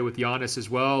love to play with Giannis as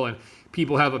well. And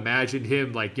people have imagined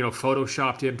him, like, you know,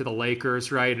 photoshopped him to the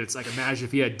Lakers, right? And it's like, imagine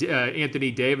if he had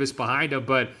Anthony Davis behind him.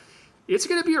 But it's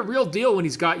going to be a real deal when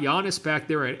he's got Giannis back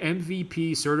there, an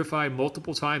MVP certified,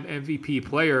 multiple-time MVP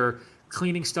player,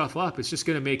 cleaning stuff up. It's just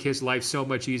going to make his life so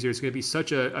much easier. It's going to be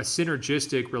such a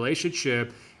synergistic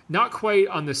relationship. Not quite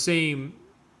on the same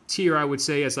tier, I would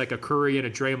say, as like a Curry and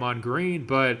a Draymond Green,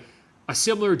 but a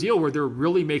similar deal where they're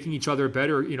really making each other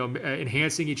better, you know,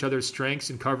 enhancing each other's strengths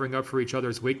and covering up for each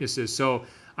other's weaknesses. So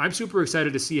I'm super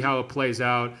excited to see how it plays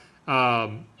out.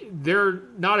 They're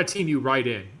not a team you write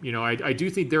in. You know, I do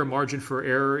think their margin for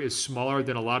error is smaller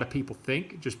than a lot of people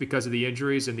think, just because of the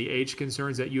injuries and the age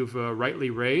concerns that you've rightly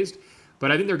raised. But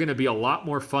I think they're going to be a lot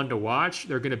more fun to watch.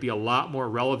 They're going to be a lot more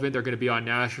relevant. They're going to be on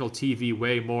national TV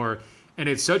way more. And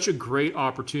it's such a great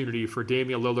opportunity for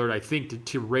Damian Lillard, I think,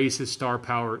 to raise his star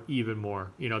power even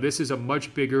more. You know, this is a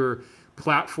much bigger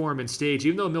platform and stage.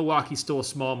 Even though Milwaukee's still a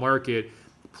small market,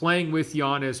 playing with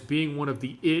Giannis, being one of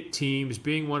the it teams,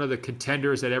 being one of the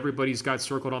contenders that everybody's got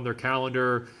circled on their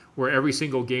calendar, where every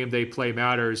single game they play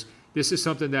matters, this is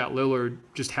something that Lillard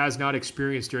just has not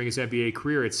experienced during his NBA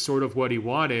career. It's sort of what he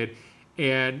wanted.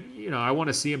 And, you know, I want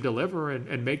to see him deliver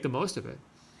and make the most of it.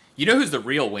 You know who's the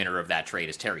real winner of that trade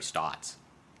is Terry Stotts.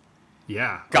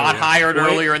 Yeah. Got hired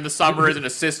earlier in the summer as an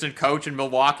assistant coach in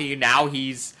Milwaukee. Now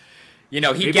he's, you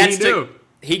know, he gets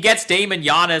Dame and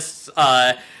Giannis,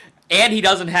 and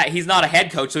he's not a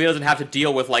head coach, so he doesn't have to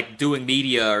deal with like doing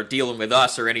media or dealing with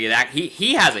us or any of that.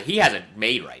 He has it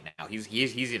made right now.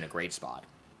 He's in a great spot.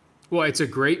 Well, it's a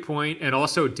great point, and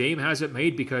also Dame has it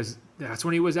made because that's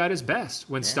when he was at his best.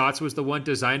 When Stotts was the one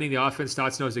designing the offense,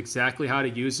 Stotts knows exactly how to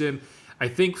use him. I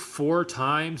think 4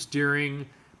 times during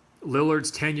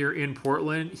Lillard's tenure in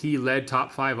Portland, he led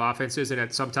top 5 offenses,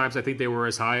 and sometimes I think they were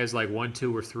as high as like 1,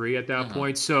 2, or 3 at that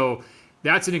point. So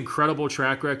that's an incredible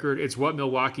track record. It's what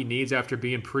Milwaukee needs after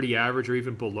being pretty average or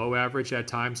even below average at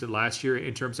times in last year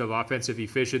in terms of offensive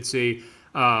efficiency.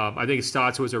 I think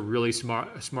Stotts was a really smart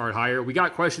hire. We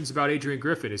got questions about Adrian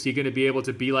Griffin. Is he going to be able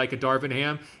to be like a Darvin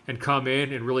Ham and come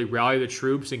in and really rally the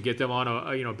troops and get them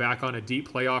on back on a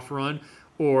deep playoff run?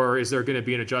 Or is there going to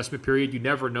be an adjustment period? You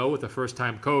never know with a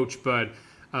first-time coach, but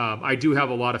I do have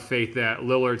a lot of faith that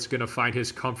Lillard's going to find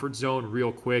his comfort zone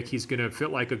real quick. He's going to fit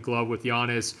like a glove with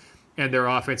Giannis, and their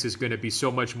offense is going to be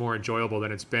so much more enjoyable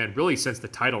than it's been really since the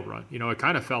title run. You know, it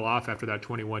kind of fell off after that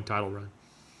 21 title run.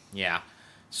 Yeah.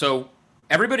 So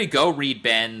everybody go read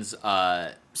Ben's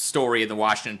story in the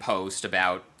Washington Post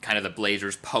about kind of the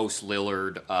Blazers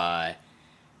post-Lillard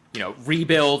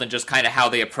rebuild and just kind of how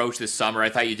they approach this summer. I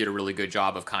thought you did a really good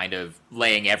job of kind of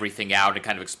laying everything out and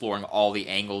kind of exploring all the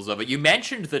angles of it. You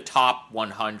mentioned the top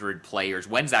 100 players.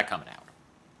 When's that coming out?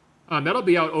 That'll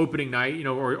be out opening night,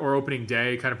 or opening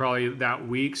day, kind of probably that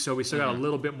week. So we still got a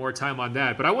little bit more time on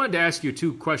that. But I wanted to ask you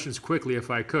 2 questions quickly, if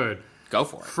I could. Go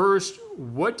for it. First,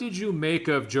 what did you make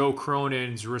of Joe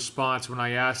Cronin's response when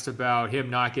I asked about him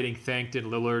not getting thanked in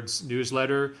Lillard's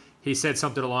newsletter? He said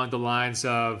something along the lines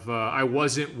of, I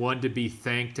wasn't one to be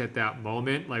thanked at that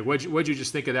moment. Like, what'd you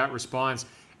just think of that response?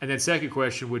 And then second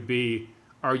question would be,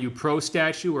 are you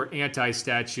pro-statue or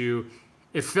anti-statue?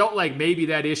 It felt like maybe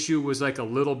that issue was like a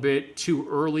little bit too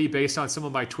early based on some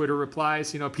of my Twitter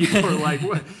replies. People are like,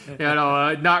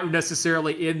 not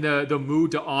necessarily in the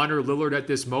mood to honor Lillard at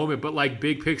this moment, but like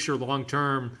big picture, long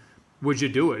term, would you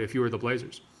do it if you were the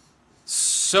Blazers?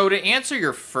 So to answer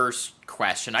your first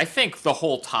question, I think the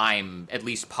whole time, at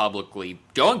least publicly,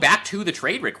 going back to the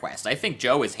trade request, I think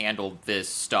Joe has handled this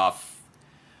stuff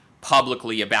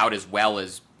publicly about as well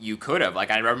as you could have.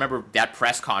 Like, I remember that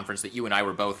press conference that you and I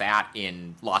were both at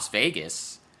in Las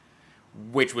Vegas,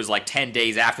 which was like 10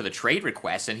 days after the trade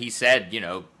request, and he said,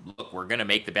 look, we're going to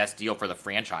make the best deal for the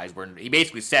franchise. He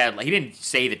basically said, like, he didn't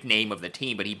say the name of the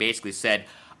team, but he basically said,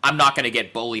 I'm not going to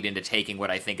get bullied into taking what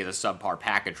I think is a subpar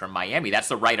package from Miami. That's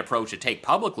the right approach to take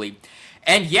publicly.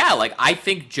 And yeah, like, I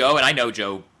think Joe, and I know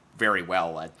Joe very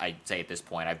well, I'd say at this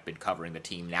point, I've been covering the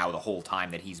team now the whole time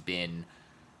that he's been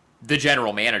the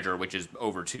general manager, which is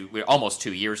almost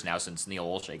 2 years now since Neil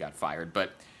Olshey got fired.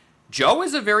 But Joe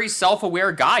is a very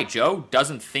self-aware guy. Joe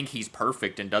doesn't think he's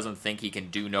perfect and doesn't think he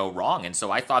can do no wrong. And so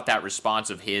I thought that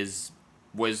response of his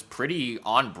was pretty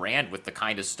on brand with the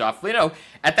kind of stuff.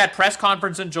 At that press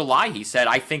conference in July, he said,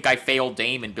 I think I failed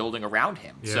Dame in building around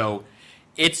him. Yeah. So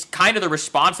it's kind of the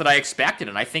response that I expected,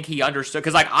 and I think he understood.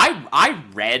 Because I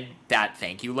read that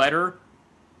thank you letter,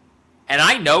 and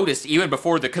I noticed even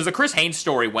before because the Chris Haynes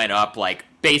story went up like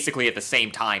basically at the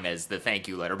same time as the thank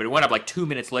you letter, but it went up like 2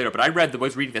 minutes later. But I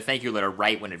was reading the thank you letter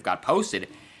right when it got posted,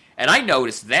 and I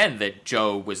noticed then that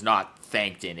Joe was not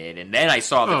thanked in it. And then I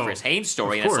saw the Chris Haynes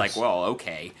story, and it's like, well,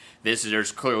 okay,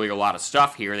 there's clearly a lot of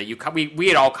stuff here that we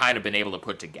had all kind of been able to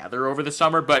put together over the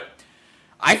summer. But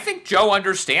I think Joe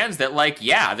understands that, like,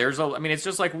 yeah, it's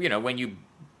just like, when you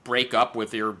break up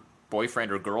with your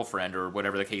boyfriend or girlfriend or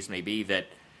whatever the case may be that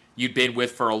you've been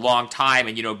with for a long time,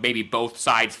 and maybe both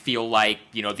sides feel like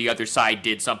the other side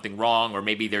did something wrong, or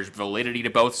maybe there's validity to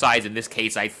both sides. In this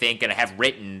case, I think, and I have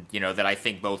written that I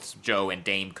think both Joe and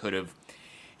Dame could have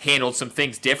handled some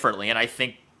things differently, and I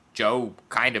think Joe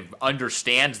kind of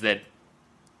understands that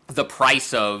the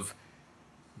price of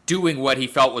doing what he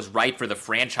felt was right for the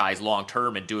franchise long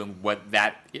term and doing what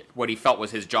he felt was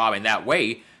his job in that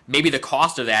way. Maybe the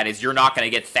cost of that is you're not going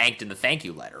to get thanked in the thank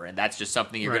you letter, and that's just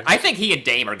something you're. Right. I think he and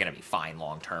Dame are going to be fine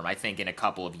long term. I think in a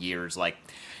couple of years, like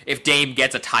if Dame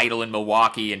gets a title in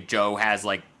Milwaukee and Joe has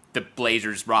like the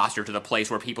Blazers roster to the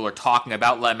place where people are talking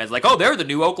about them as like, oh, they're the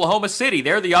new Oklahoma City,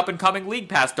 they're the up and coming League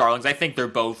Pass darlings. I think they're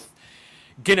both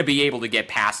going to be able to get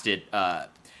past it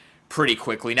pretty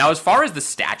quickly. Now, as far as the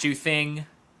statue thing,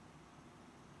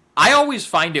 I always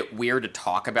find it weird to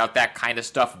talk about that kind of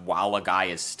stuff while a guy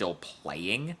is still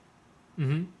playing.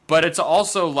 Mm-hmm. But it's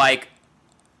also like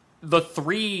the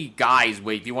 3 guys,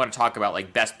 if you want to talk about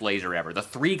like best Blazer ever, the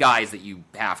 3 guys that you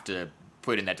have to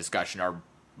put in that discussion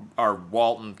are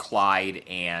Walton, Clyde,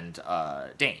 and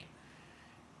Dame.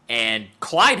 And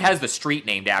Clyde has the street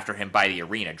named after him by the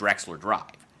arena, Drexler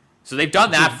Drive. So they've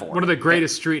done that for him. One of the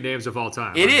greatest street names of all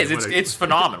time. It is. It's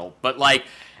phenomenal. But like,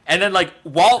 and then like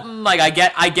Walton, like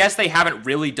I guess they haven't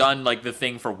really done like the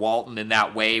thing for Walton in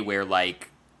that way where like,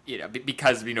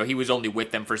 because he was only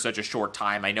with them for such a short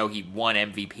time. I know he won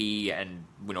MVP and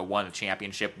won a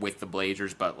championship with the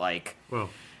Blazers, but like, well,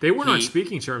 they weren't on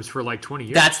speaking terms for like 20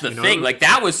 years. That's the thing. Like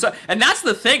that was, and that's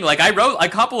the thing. Like I wrote a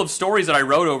couple of stories that I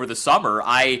wrote over the summer.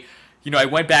 I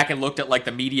went back and looked at like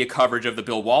the media coverage of the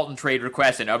Bill Walton trade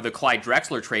request and of the Clyde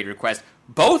Drexler trade request.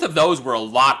 Both of those were a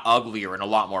lot uglier and a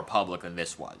lot more public than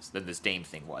this Dame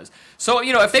thing was. So,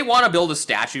 if they want to build a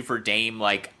statue for Dame,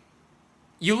 like,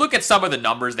 you look at some of the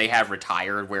numbers they have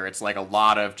retired where it's like a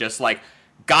lot of just like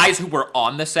guys who were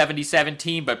on the 77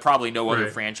 team, but probably no other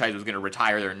franchise was going to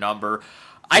retire their number.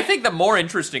 I think the more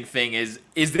interesting thing is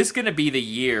this going to be the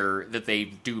year that they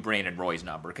do Brandon Roy's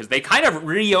number? Because they kind of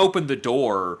reopened the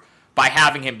door by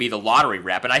having him be the lottery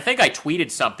rep. And I think I tweeted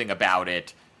something about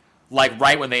it, like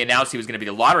right when they announced he was going to be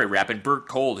the lottery rep. And Bert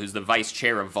Kold, who's the vice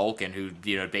chair of Vulcan, who,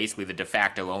 basically the de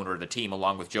facto owner of the team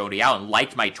along with Jody Allen,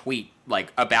 liked my tweet,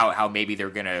 like, about how maybe they're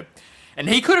going to... And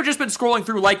he could have just been scrolling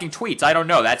through liking tweets. I don't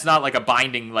know. That's not like a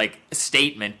binding, like,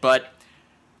 statement, but...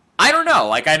 I don't know.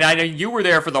 Like, I know you were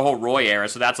there for the whole Roy era,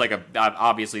 so that's like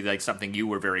obviously like something you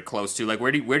were very close to. Like,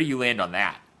 where do you land on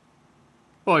that?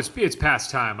 Well, it's past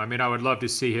time. I mean, I would love to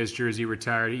see his jersey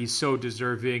retired. He's so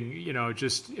deserving,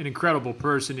 just an incredible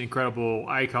person, incredible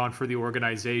icon for the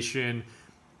organization.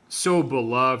 So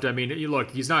beloved. I mean, look,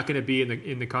 he's not going to be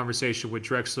in the conversation with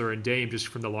Drexler and Dame just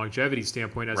from the longevity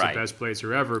standpoint as right. the best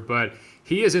player ever, but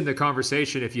he is in the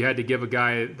conversation if you had to give a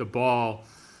guy the ball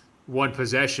one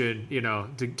possession,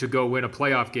 to go win a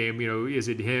playoff game, is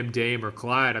it him, Dame, or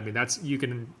Clyde? I mean, you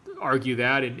can argue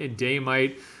that, and Dame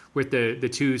might, with the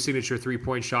two signature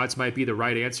 3-point shots, might be the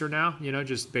right answer now,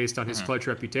 just based on his clutch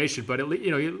reputation. But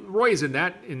Roy is in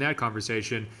that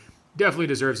conversation. Definitely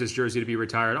deserves his jersey to be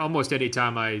retired. Almost any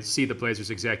time I see the Blazers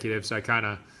executives, I kind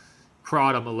of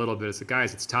prod them a little bit. It's like,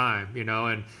 guys, it's time,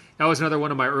 and that was another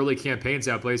one of my early campaigns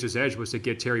at Blazers Edge, was to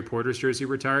get Terry Porter's jersey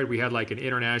retired. We had like an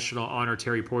international honor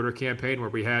Terry Porter campaign where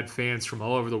we had fans from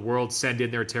all over the world send in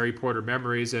their Terry Porter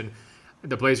memories, and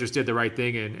the Blazers did the right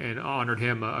thing and honored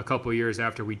him a couple of years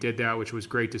after we did that, which was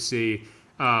great to see.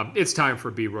 It's time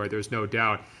for B-Roy, there's no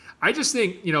doubt. I just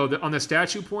think, on the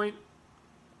statue point,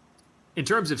 in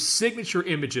terms of signature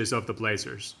images of the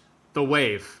Blazers, the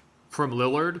wave from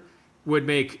Lillard would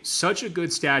make such a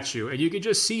good statue, and you could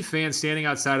just see fans standing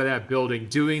outside of that building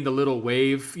doing the little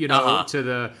wave, to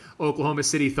the Oklahoma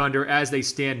City Thunder as they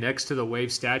stand next to the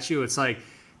wave statue. It's like,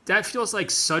 that feels like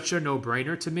such a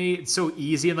no-brainer to me. It's so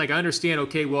easy, and I understand,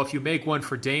 okay, well, if you make one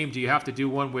for Dame, do you have to do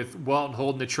one with Walton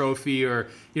holding the trophy, or,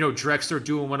 Drexler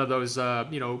doing one of those,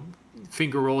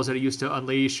 finger rolls that he used to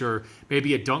unleash, or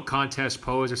maybe a dunk contest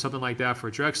pose or something like that for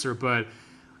Drexler, but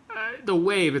the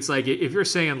wave, it's like, if you're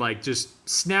saying like just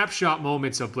snapshot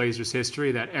moments of Blazers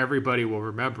history that everybody will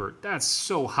remember, that's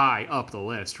so high up the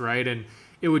list, right? And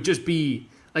it would just be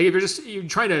like, if you're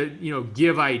trying to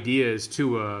give ideas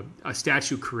to a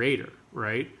statue creator,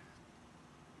 right?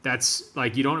 That's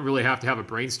like, you don't really have to have a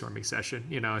brainstorming session,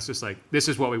 it's just like, this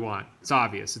is what we want. It's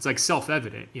obvious. It's like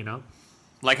self-evident,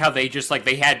 Like how they just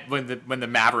they had when the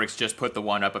Mavericks just put the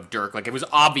one up of Dirk, like it was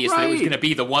obvious that it was going to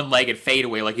be the one-legged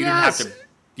fadeaway. Like you didn't have to,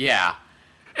 yeah.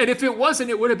 And if it wasn't,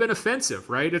 it would have been offensive,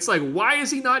 right? It's like, why is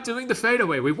he not doing the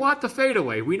fadeaway? We want the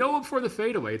fadeaway. We know him for the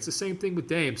fadeaway. It's the same thing with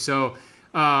Dame. So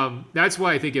that's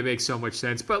why I think it makes so much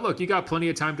sense. But look, you got plenty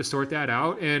of time to sort that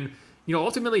out. And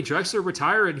ultimately Drexler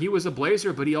retired, and he was a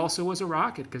Blazer, but he also was a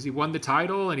Rocket because he won the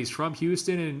title, and he's from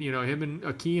Houston, and him and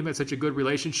Akeem had such a good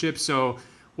relationship. So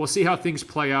we'll see how things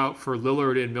play out for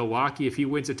Lillard in Milwaukee. If he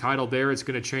wins a title there, it's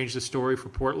going to change the story for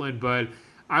Portland. But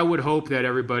I would hope that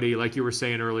everybody, like you were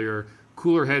saying earlier,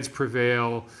 cooler heads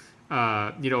prevail.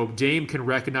 Dame can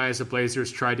recognize the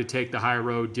Blazers tried to take the high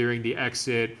road during the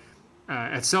exit.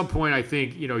 At some point, I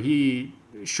think, he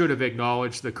should have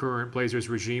acknowledged the current Blazers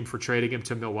regime for trading him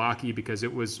to Milwaukee, because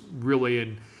it was really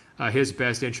in his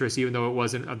best interest, even though it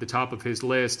wasn't at the top of his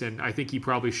list. And I think he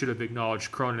probably should have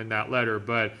acknowledged Cronin in that letter.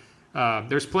 But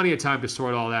there's plenty of time to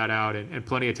sort all that out, and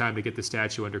plenty of time to get the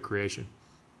statue under creation.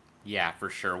 Yeah, for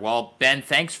sure. Well, Ben,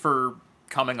 thanks for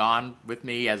coming on with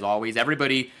me, as always.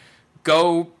 Everybody,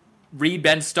 go read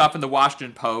Ben's stuff in the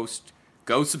Washington Post.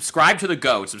 Go subscribe to the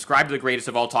GOAT. Subscribe to the Greatest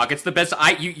of All Talk. It's the best.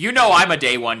 I'm a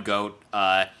day one GOAT.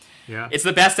 Yeah. It's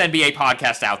the best NBA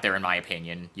podcast out there, in my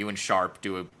opinion. You and Sharp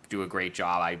do a great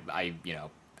job.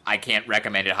 I can't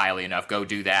recommend it highly enough. Go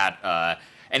do that.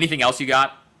 Anything else you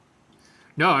got?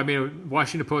 No, I mean,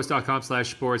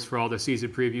 WashingtonPost.com/sports for all the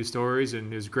season preview stories,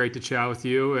 and it was great to chat with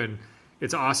you, and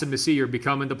it's awesome to see you're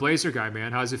becoming the Blazer guy,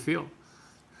 man. How's it feel?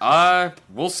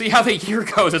 We'll see how the year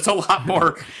goes. It's a lot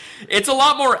more,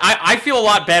 I feel a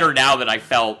lot better now than I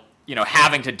felt,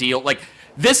 having to deal, like,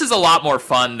 this is a lot more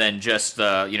fun than just,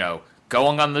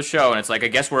 going on the show, and it's like, I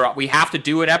guess we have to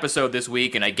do an episode this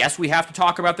week, and I guess we have to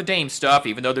talk about the Dame stuff,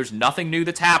 even though there's nothing new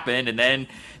that's happened, and then,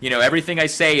 everything I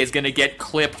say is going to get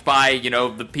clipped by,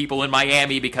 the people in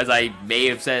Miami, because I may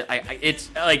have said, it's,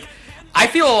 like, I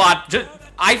feel a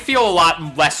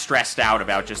lot less stressed out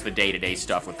about just the day-to-day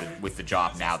stuff with the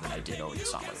job now than I did over the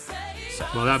summer. So.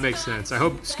 Well, that makes sense. I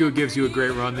hope Scoot gives you a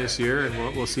great run this year,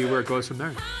 and we'll see where it goes from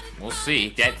there. We'll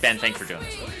see. Ben, thanks for doing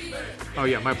this. Oh,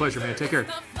 yeah, my pleasure, man. Take care.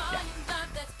 Yeah.